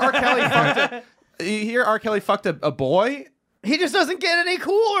 You hear R. Kelly fucked you hear R. Kelly fucked a boy? He just doesn't get any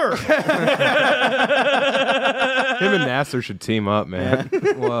cooler. Him and Nasser should team up, man.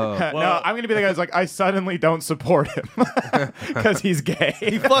 Whoa. No, I'm gonna be the guy who's like, I suddenly don't support him because he's gay.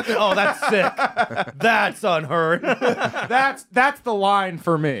 That's sick. That's unheard. That's the line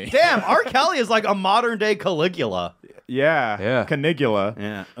for me. Damn, R. Kelly is like a modern day Caligula. Yeah. Canigula.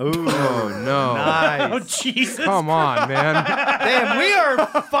 Yeah. Oh, no. Nice. Oh, Jesus. Come on, man. Damn, we are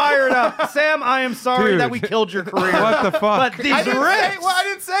fired up. Sam, I am sorry Dude. that we killed your career. What the fuck? But these I didn't say, riffs. well, I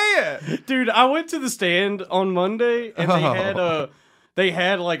didn't say it. Dude, I went to the stand on Monday and they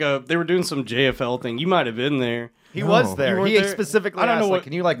were doing some JFL thing. You might have been there. He was You there. weren't He there? specifically I don't asked, know like, what-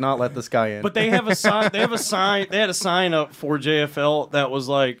 can you like not let this guy in? But they have a sign. They had a sign up for JFL that was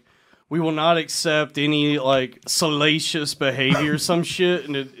like, "We will not accept any like salacious behavior," some shit.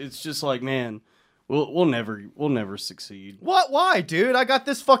 And it's just like, man, we'll never succeed. what? Why, dude? I got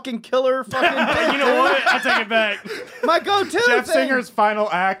this fucking killer fucking. You know what? I take it back. My go-to Jeff thing. Singer's final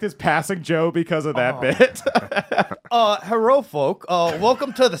act is passing Joe because of that bit. Hello, folk.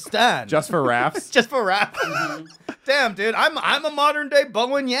 Welcome to the stand. Just for laughs. Just for rap. Damn, dude. I'm a modern day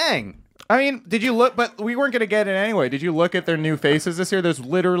Bowen Yang. I mean, did you look? But we weren't going to get it anyway. Did you look at their new faces this year? There's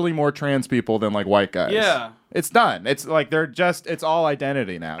literally more trans people than like white guys. Yeah. It's done. It's like it's all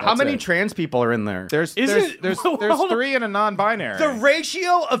identity now. How That's many it. trans people are in there? There's Isn't- there's Hold on. 3 and a non-binary. The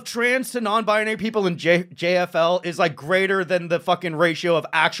ratio of trans to non-binary people in JFL is like greater than the fucking ratio of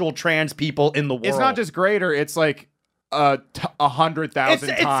actual trans people in the world. It's not just greater. It's like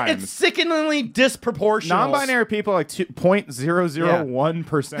 100,000 times. It's sickeningly disproportional. Non-binary people are like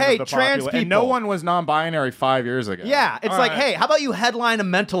 0.001% Hey, of the trans population. And no people. one was non-binary 5 years ago. Yeah, it's All like, right. hey, how about you headline a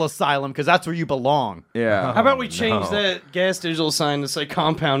mental asylum because that's where you belong. Yeah. How about we change that gas digital sign to say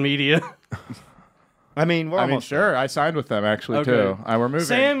Compound Media? I mean, we're I mean, almost sure. I signed with them actually Okay. too. We're moving.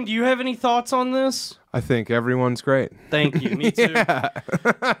 Sam, do you have any thoughts on this? I think everyone's great. Thank you. Me too. Hell yeah,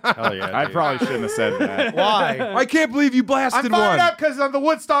 I dude. probably shouldn't have said that. Why? I can't believe you blasted I'm fired one. up because of the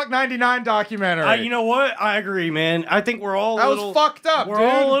Woodstock '99 documentary. You know what? I agree, man. I think we're all That a was little, fucked up, We're dude.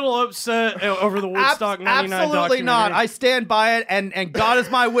 all a little upset over the Woodstock '99 Absolutely not. I documentary. stand by it, and God is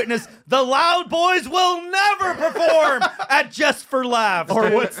my witness. The Loud Boys will never perform at Just for Laughs. or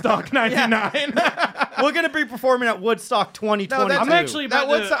Woodstock '99. We're gonna be performing at Woodstock 2022. I'm actually that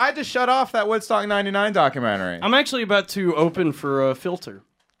about to- Woodstock, I just shut off that Woodstock '99 documentary. I'm actually about to open for a filter.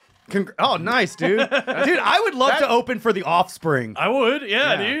 Oh, nice, dude. Dude, I would love to open for The Offspring. I would,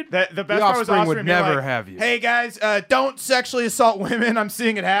 yeah. Dude. The best The part was Offspring would Offspring being never like, have you. Hey guys, don't sexually assault women. I'm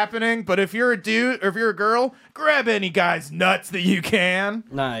seeing it happening. But if you're a dude or if you're a girl, grab any guy's nuts that you can.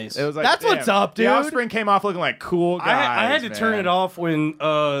 Nice. It was like, That's damn. what's up, dude. The Offspring came off looking like cool guys. I had to turn man. it off when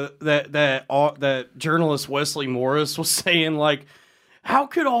that journalist Wesley Morris was saying like, how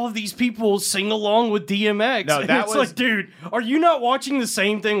could all of these people sing along with DMX? No, And that it's was- like, dude, are you not watching the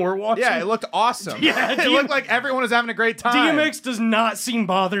same thing we're watching? Yeah, it looked awesome. Yeah, it looked like everyone was having a great time. DMX does not seem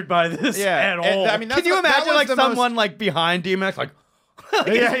bothered by this at all. I mean, that's Can you what- that imagine was like the someone most- like behind DMX like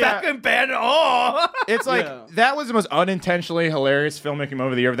Yeah, back in band? Oh, It's like Yeah. that was the most unintentionally hilarious filmmaking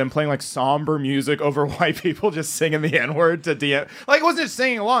moment of the year. Of them playing like somber music over white people just singing the N-word to DM. Like, it wasn't just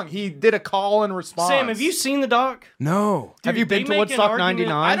singing along. He did a call and response. Sam, have you seen the doc? No. have you Dude, been they to make Woodstock an argument-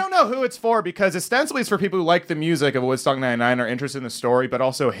 '99? I don't know who it's for because ostensibly it's for people who like the music of Woodstock '99, are interested in the story, but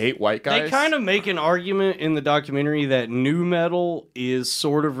also hate white guys. They kind of make an argument in the documentary that nu metal is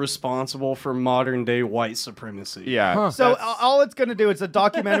sort of responsible for modern day white supremacy. yeah. So that's- all it's going to do is a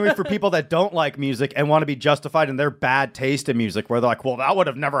documentary for people that don't like music and want to be justified in their bad taste in music, where they're like, "Well, that would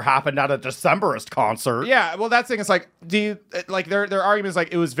have never happened at a Decemberist concert." Yeah, well, that's the thing. It's like, do you like their argument is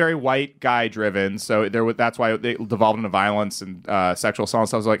like it was very white guy driven, so that's why they devolved into violence and sexual assault.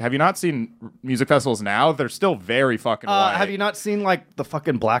 So I was like, have you not seen music festivals now? They're still very fucking white. Have you not seen like the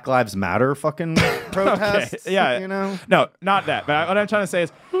fucking Black Lives Matter fucking protests? Yeah, you know. No, not that. But what I'm trying to say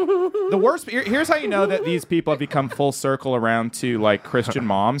is, the worst. Here's how you know that these people have become full circle around to like Christian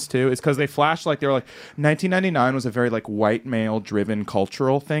moms too. Is because they flashed like they were like 1999 was a very like white male driven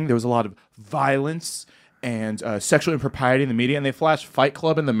cultural thing. There was a lot of violence and sexual impropriety in the media, and they flashed Fight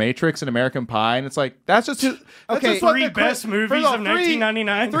Club and The Matrix and American Pie, and it's like that's just that's Okay, just what three the best movies first all, of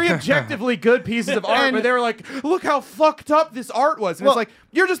 1999. Three objectively good pieces of art, And- but they were like, look how fucked up this art was, and Well- it's like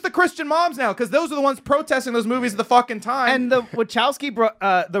you're just the Christian moms now because those are the ones protesting those movies at the fucking time. And the Wachowski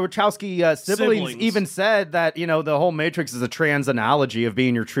siblings Siblings. even said that the whole Matrix is a trans analogy of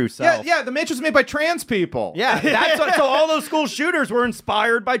being your true self. yeah, The Matrix was made by trans people. Yeah, that's so all those school shooters were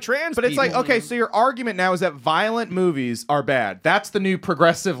inspired by trans But it's like, okay, so your argument now is that violent movies are bad. That's the new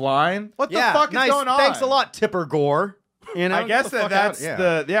progressive line. What the fuck nice. is going on? Thanks a lot, Tipper Gore. I guess Get the fuck that's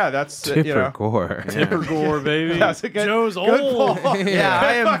out. that's Tipper Gore. Tipper Gore, baby. That's a good- Joe's good old. pull. Yeah,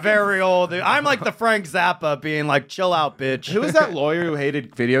 I am very old. Dude. I'm like the Frank Zappa being like, chill out, bitch. Who was that lawyer who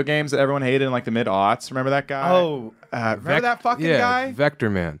hated video games that everyone hated in like the mid-aughts? Remember that guy? Oh, remember that fucking guy? Vector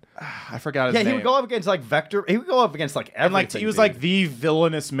Man. I forgot his yeah, name. he would go up against like Vector. He would go up against like and like everything. he was dude. like the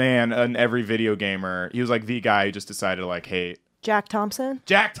villainous man in every video gamer. He was like the guy who just decided to like hate. Jack Thompson.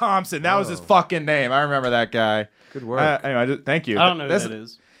 Jack Thompson, that was his fucking name. I remember that guy. Good work. Anyway, thank you. I don't know who that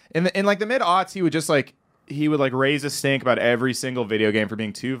is. In like the mid-aughts, he would just like raise a stink about every single video game for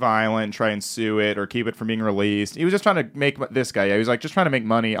being too violent, try and sue it or keep it from being released. He was just trying to make this guy. Yeah, he was like just trying to make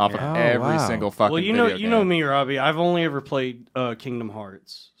money off of every wow. single fucking. Well, video you know game. me, Robbie. I've only ever played Kingdom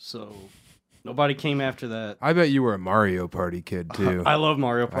Hearts, so nobody came after that. I bet you were a Mario Party kid too. I love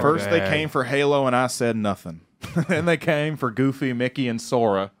Mario Party. First, they Okay. came for Halo, and I said nothing. Then they came for Goofy, Mickey, and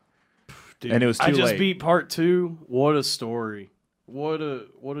Sora. Dude, and it was too I just late. beat part 2. What a story! What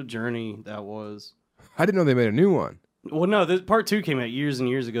a journey that was. I didn't know they made a new one. Well, no, this part 2 came out years and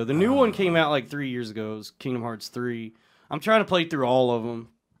years ago. The new one came out like 3 years ago. It was Kingdom Hearts 3. I'm trying to play through all of them.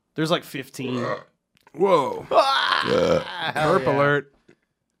 There's like 15. Whoa. Herp alert.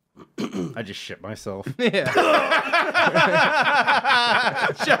 I just shit myself.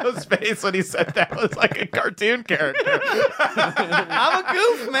 Joe's face when he said that was like a cartoon character. I'm a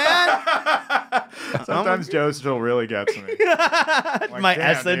goof, man. Sometimes Joe still really gets me. Like, My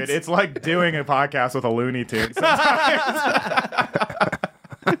damn, essence. dude, it's like doing a podcast with a Looney Tune.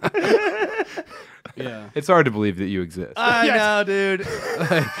 Yeah. It's hard to believe that you exist. I Yes. know, dude.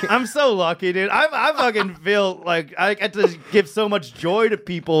 I'm so lucky, dude. I fucking feel like I get to give so much joy to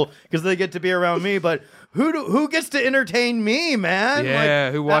people because they get to be around me. But who gets to entertain me, man? Yeah,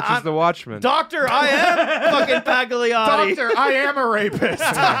 Like, who watches I'm- The Watchmen? Doctor, I am fucking Pagliatti. Doctor, I am a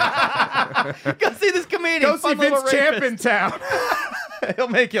rapist. Go see this comedian. Go see fun little Vince Champ in rapist. town. He'll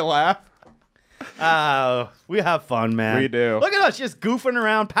make you laugh. Oh, we have fun, man. We do. Look at us just goofing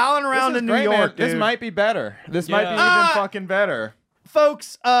around, palling around This is in New great, man. York, dude. This might be better. This might be even Yeah. fucking better.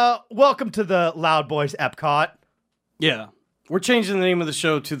 Folks, welcome to the Loud Boys Epcot. Yeah. We're changing the name of the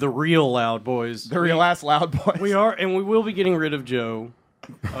show to The Real Loud Boys. The real ass Loud Boys. We are, and we will be getting rid of Joe.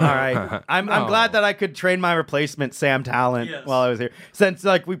 All right. I'm glad that I could train my replacement, Sam Tallent, Yes. while I was here. Since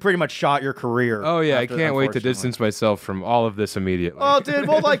we pretty much shot your career. Oh yeah, I after- can't wait to unfortunately. distance myself from all of this immediately. Oh, dude,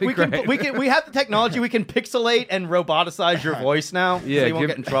 well, like we That'd be can great. we have the technology. We can pixelate and roboticize your voice now. so Yeah, you won't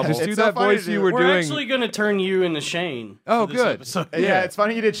get in trouble. Just do It's so that funny voice to you do. were We're doing. actually going to turn you into Shane. Oh, for this good. episode. Yeah, it's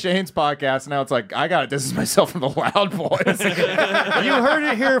funny you did Shane's podcast. Now it's like, I got to distance myself from the Loud Boys. You heard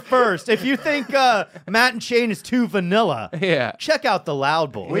it here first. If you think Matt and Shane is too vanilla, Yeah. check out the Loud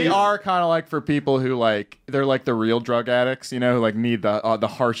Boys. We are kind of like for people who like, they're like the real drug addicts, you know, who like need the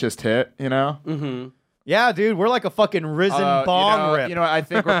harshest hit, you know? Mm-hmm. Yeah, dude, we're like a fucking risen bong rip. You know, I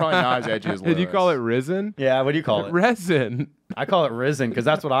think we're probably not as edgy as Lewis. Did you call it risen? Yeah, what do you call it? Resin. I call it risen because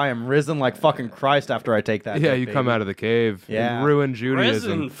that's what I am. Risen like fucking Christ after I take that. Yeah, hit, you baby. come out of the cave Yeah. and ruin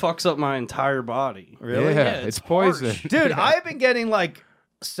Judaism. Resin fucks up my entire body. Really? Yeah, Yeah, it's it's poison. harsh. Dude, I've been getting like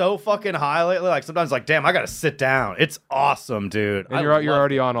so fucking high lately. Like sometimes, like, damn, I gotta sit down. It's awesome, dude. And you're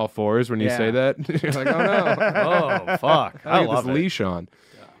already on all fours when you Yeah. say that. You're like, oh no, Oh fuck, I I got love this it. leash on.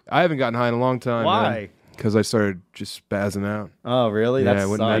 I haven't gotten high in a long time. Why? Because I started just spazzing out. Oh really? Yeah, That's I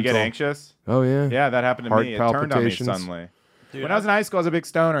wouldn't You sucks. get anxious? Oh yeah. Yeah, that happened to Heart me. It turned on me palpitations. suddenly. Dude, When I was in high school, I was a big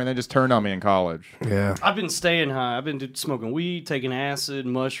stoner, and then just turned on me in college. Yeah. I've been staying high. I've been smoking weed, taking acid,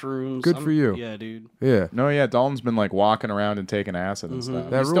 mushrooms. Good for you. Yeah, dude. Yeah. No, yeah, Dalton's been like walking around and taking acid and stuff.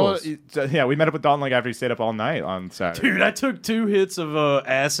 That rules. Yeah, we met up with Dalton like after he stayed up all night on Saturday. Dude, I took 2 hits of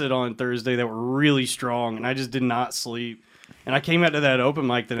acid on Thursday that were really strong, and I just did not sleep. And I came out to that open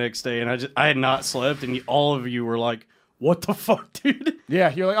mic the next day, and I had not slept, and all of you were like, "What the fuck, dude?" Yeah,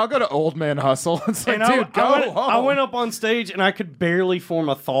 you're like, I'll go to Old Man Hustle. It's like, And dude, go home. I went up on stage, and I could barely form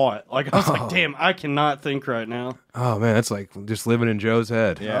a thought. Like I was like, "Damn, I cannot think right now." Oh man, that's like just living in Joe's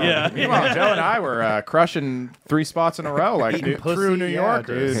head. Yeah. Meanwhile, Joe and I were crushing 3 spots in a row like Eating pussy, true New yeah,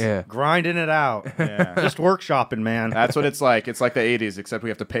 Yorkers. dude. Yeah. Grinding it out. Yeah. Just workshopping, man. That's what it's like. It's like the 80s, except we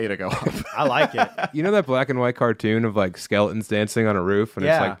have to pay to go up. I like it. You know that black and white cartoon of like skeletons dancing on a roof, and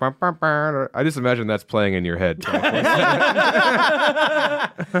Yeah. it's like, bum, bum, bum. I just imagine that's playing in your head.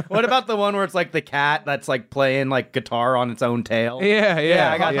 What about the one where it's like the cat that's like playing like guitar on its own tail?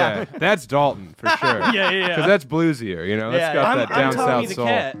 Yeah, I got that. That's Dalton for sure. Yeah. Because that's bluesier, you know. That's Yeah, got I'm, that I'm down Tommy south the soul.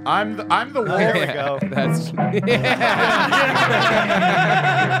 cat. I'm the wolf. There we go. That's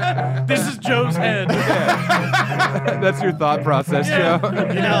This is Joe's head. that's your thought process, Joe.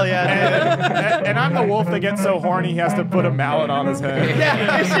 Hell yeah, dude. And I'm the wolf that gets so horny he has to put a mallet on his head.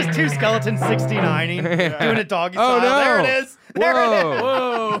 Yeah, it's just 2 skeletons 69ing, doing a doggy Oh, style. no. There it is. There it is.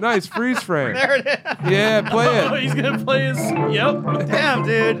 Whoa. Nice freeze frame. There it is. Yeah, play Oh, it. he's gonna play his. Yep. Damn,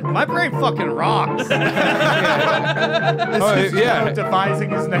 dude. My brain fucking rocks. Oh, yeah. Joe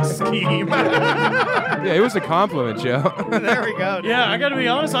devising his next scheme. Yeah, it was a compliment, Joe. There we go. Dude. Yeah, I gotta be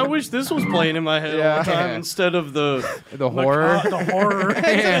honest. I wish this was playing in my head all the time Yeah. instead of the The horror. The horror.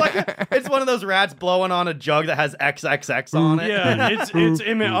 It's, just like, it's one of those rats blowing on a jug that has XXX on it. Yeah, it's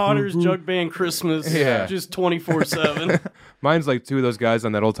Emmett Otter's Jug Band Christmas. Yeah. Just 24/7. Mine's like 2 of those guys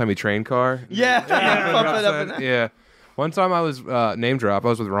on that old timey train car. Yeah. Pump it up and down. Yeah. One time I was name drop. I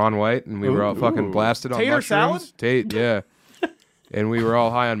was with Ron White, and we were all fucking blasted on Tater mushrooms. salad? Tate, yeah. And we were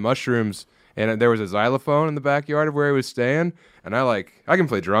all high on mushrooms, and there was a xylophone in the backyard of where he was staying. And I can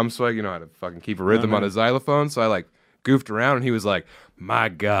play drums, so I know how to fucking keep a rhythm on a xylophone. So I goofed around, and he was like, "My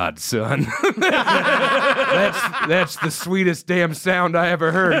God, son, that's the sweetest damn sound I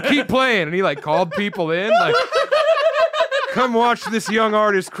ever heard. Keep playing." And he called people in, come watch this young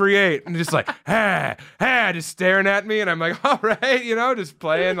artist create. And just just staring at me. And I'm like, all right, just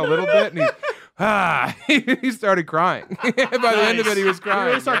playing a little bit. And he started crying. By the end of it, he was crying. You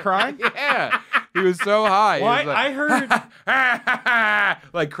really start crying? Yeah. He was so high. He Why? was I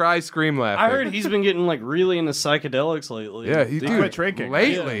heard. cry, scream, laughing. I heard he's been getting really into psychedelics lately. Yeah, he quit drinking.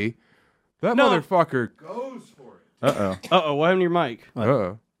 Lately, that No. motherfucker goes for it. Uh-oh. Uh-oh, what happened to your mic?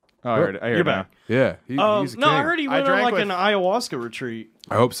 Uh-oh. Oh, I heard it. I hear You're it now. back. Yeah, he's a No, I king. heard he I went on drank with- an ayahuasca retreat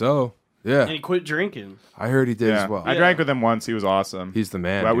I hope so. Yeah, and he quit drinking. I heard he did Yeah. as well. I drank with him once. He was awesome. He's the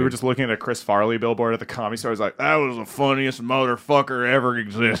man. Well, we dude. were just looking at a Chris Farley billboard at the Comedy Store. I was like, that was the funniest motherfucker ever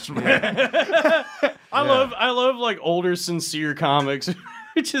exists, man. I love older, sincere comics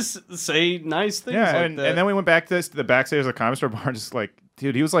who just say nice things Yeah, like and that. then we went back to the backstage of the Comedy Store bar, just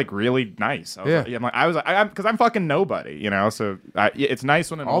dude, he was really nice. I was because I'm fucking nobody, so it's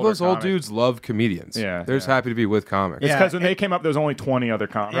nice when an all older those old comic- dudes love comedians. Yeah, they're just yeah. happy to be with comics. It's Yeah. because when they came up, there was only 20 other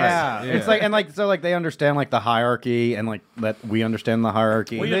comics. Yeah. Yeah. It's they understand the hierarchy and that we understand the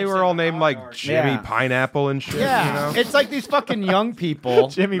hierarchy. They were all named Jimmy Yeah. Pineapple and shit. yeah. It's like these fucking young people.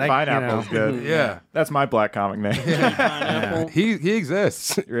 Jimmy Pineapple is good. Yeah. That's my black comic name. Pineapple. He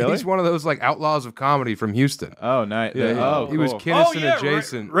exists. Really? He's one of those outlaws of comedy from Houston. Oh, nice. Yeah, he was cool. Kinnison yeah,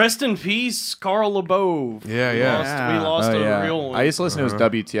 adjacent. Rest in peace, Carl LeBove. Yeah, We yeah. lost, we lost a real one. I used to listen to his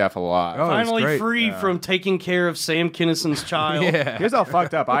WTF a lot. Oh, it's Finally great. free from taking care of Sam Kinnison's child. Yeah. Here's how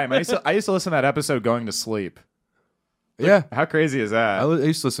fucked up I am. I used to listen to that episode going to sleep. Yeah. How crazy is that? I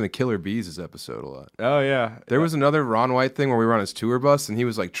used to listen to Killer Bees' episode a lot. Oh yeah. There was another Ron White thing where we were on his tour bus and he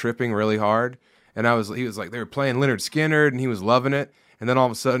was tripping really hard. And he was they were playing Leonard Skinner and he was loving it. And then all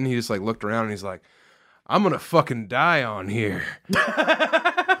of a sudden he just looked around and he's like, I'm gonna fucking die on here.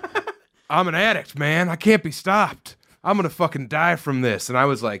 I'm an addict, man. I can't be stopped. I'm gonna fucking die from this. And I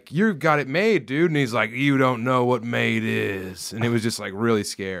was like, you got it made, dude. And he's like, you don't know what made is. And it was just like really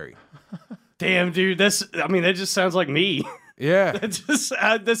scary. Damn, dude, that just sounds like me. Yeah.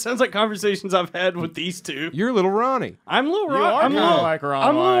 That sounds like conversations I've had with these two. You're little Ronnie. I'm little You are Ronnie. kinda like Ron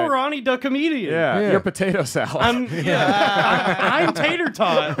I'm little White. Ronnie the comedian. Yeah, you're potato salad. I'm Tater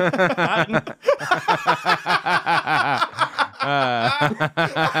Tot.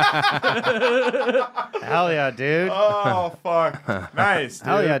 Hell yeah, dude. Oh fuck! Nice. Dude.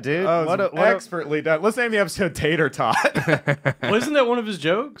 Hell yeah, dude. Oh, What a- expertly done. Let's name the episode Tater Tot. Wasn't that one of his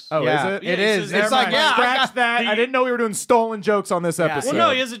jokes? Oh, Yeah, is it? it Yeah, is. he says- It's Never like, mind. yeah, I Scratch got- that. I didn't know we were doing stolen jokes on this episode. Well,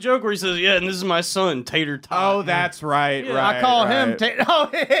 no, he has a joke where he says, "Yeah, and this is my son, Tater Tot." Oh, that's right. Yeah, right. I call him.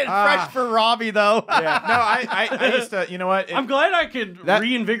 right. Fresh for Robbie though. Yeah. No, I used to. You know what? I'm glad I could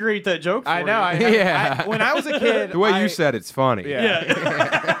reinvigate that joke. For I know. you. When I was a kid, The way you said it's funny.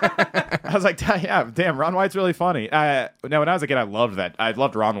 Yeah. I was like, yeah, damn, Ron White's really funny. Now, when I was a kid, I loved that. I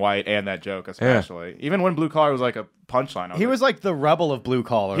loved Ron White and that joke especially. Even when Blue Collar was like a punchline. He was like the rebel of blue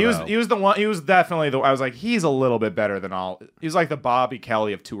collar. He was. though. He was the one. He was definitely the. I was like, he's a little bit better than all. He was like the Bobby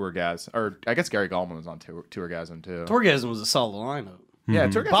Kelly of Tourgasm, or I guess Gary Gallman was on Tourgasm too. Orgasm was a solid lineup. Yeah,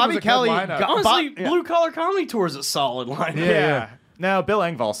 Tourgasm Bobby was a good Kelly lineup. got- Honestly, yeah. Blue Collar Comedy Tour is a solid lineup. Yeah. No, Bill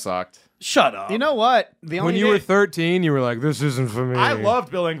Engvall sucked. Shut up. You know what? The only When you were 13, you were like, this isn't for me. I loved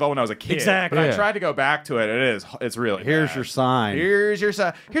Bill Engvall when I was a kid. Exactly. But Yeah. I tried to go back to it. It's really Here's bad. your sign. Here's your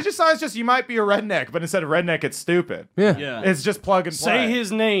sign. Here's your sign. It's just you might be a redneck, but instead of redneck, it's stupid. Yeah. Yeah. It's just plug and play. Say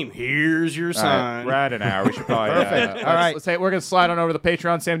his name. Here's your All sign. right, right an hour. We should probably. Perfect. All right. Let's say we're gonna slide on over to the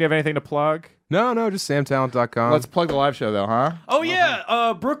Patreon. Sam, do you have anything to plug? No, just samtalent.com. Let's plug the live show though, huh? Oh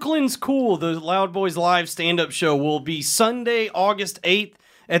yeah, Brooklyn's Cool, the Loud Boys live stand-up show will be Sunday, August 8th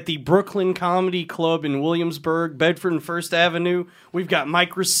at the Brooklyn Comedy Club in Williamsburg, Bedford and First Avenue. We've got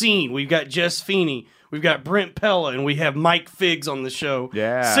Mike Racine, we've got Jess Feeney, we've got Brent Pella, and we have Mike Figs on the show.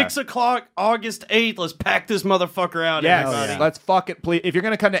 Yeah. 6 o'clock, August 8th. Let's pack this motherfucker out, Yes. everybody. Let's fuck it, please. If you're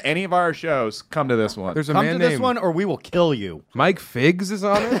gonna come to any of our shows, come to this one. There's a Come man to this named one, or we will kill you. Mike Figs is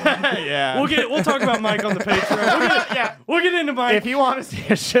on it. yeah. We'll talk about Mike on the Patreon. We'll get into Mike. If you want to see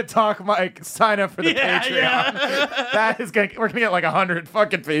a shit talk, Mike, sign up for the Yeah, Patreon. yeah. That is we're gonna get like 100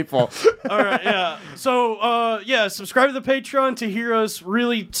 fucking people. All right, yeah. So, subscribe to the Patreon to hear us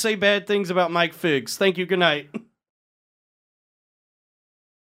really say bad things about Mike Figs. Thank you. Good night.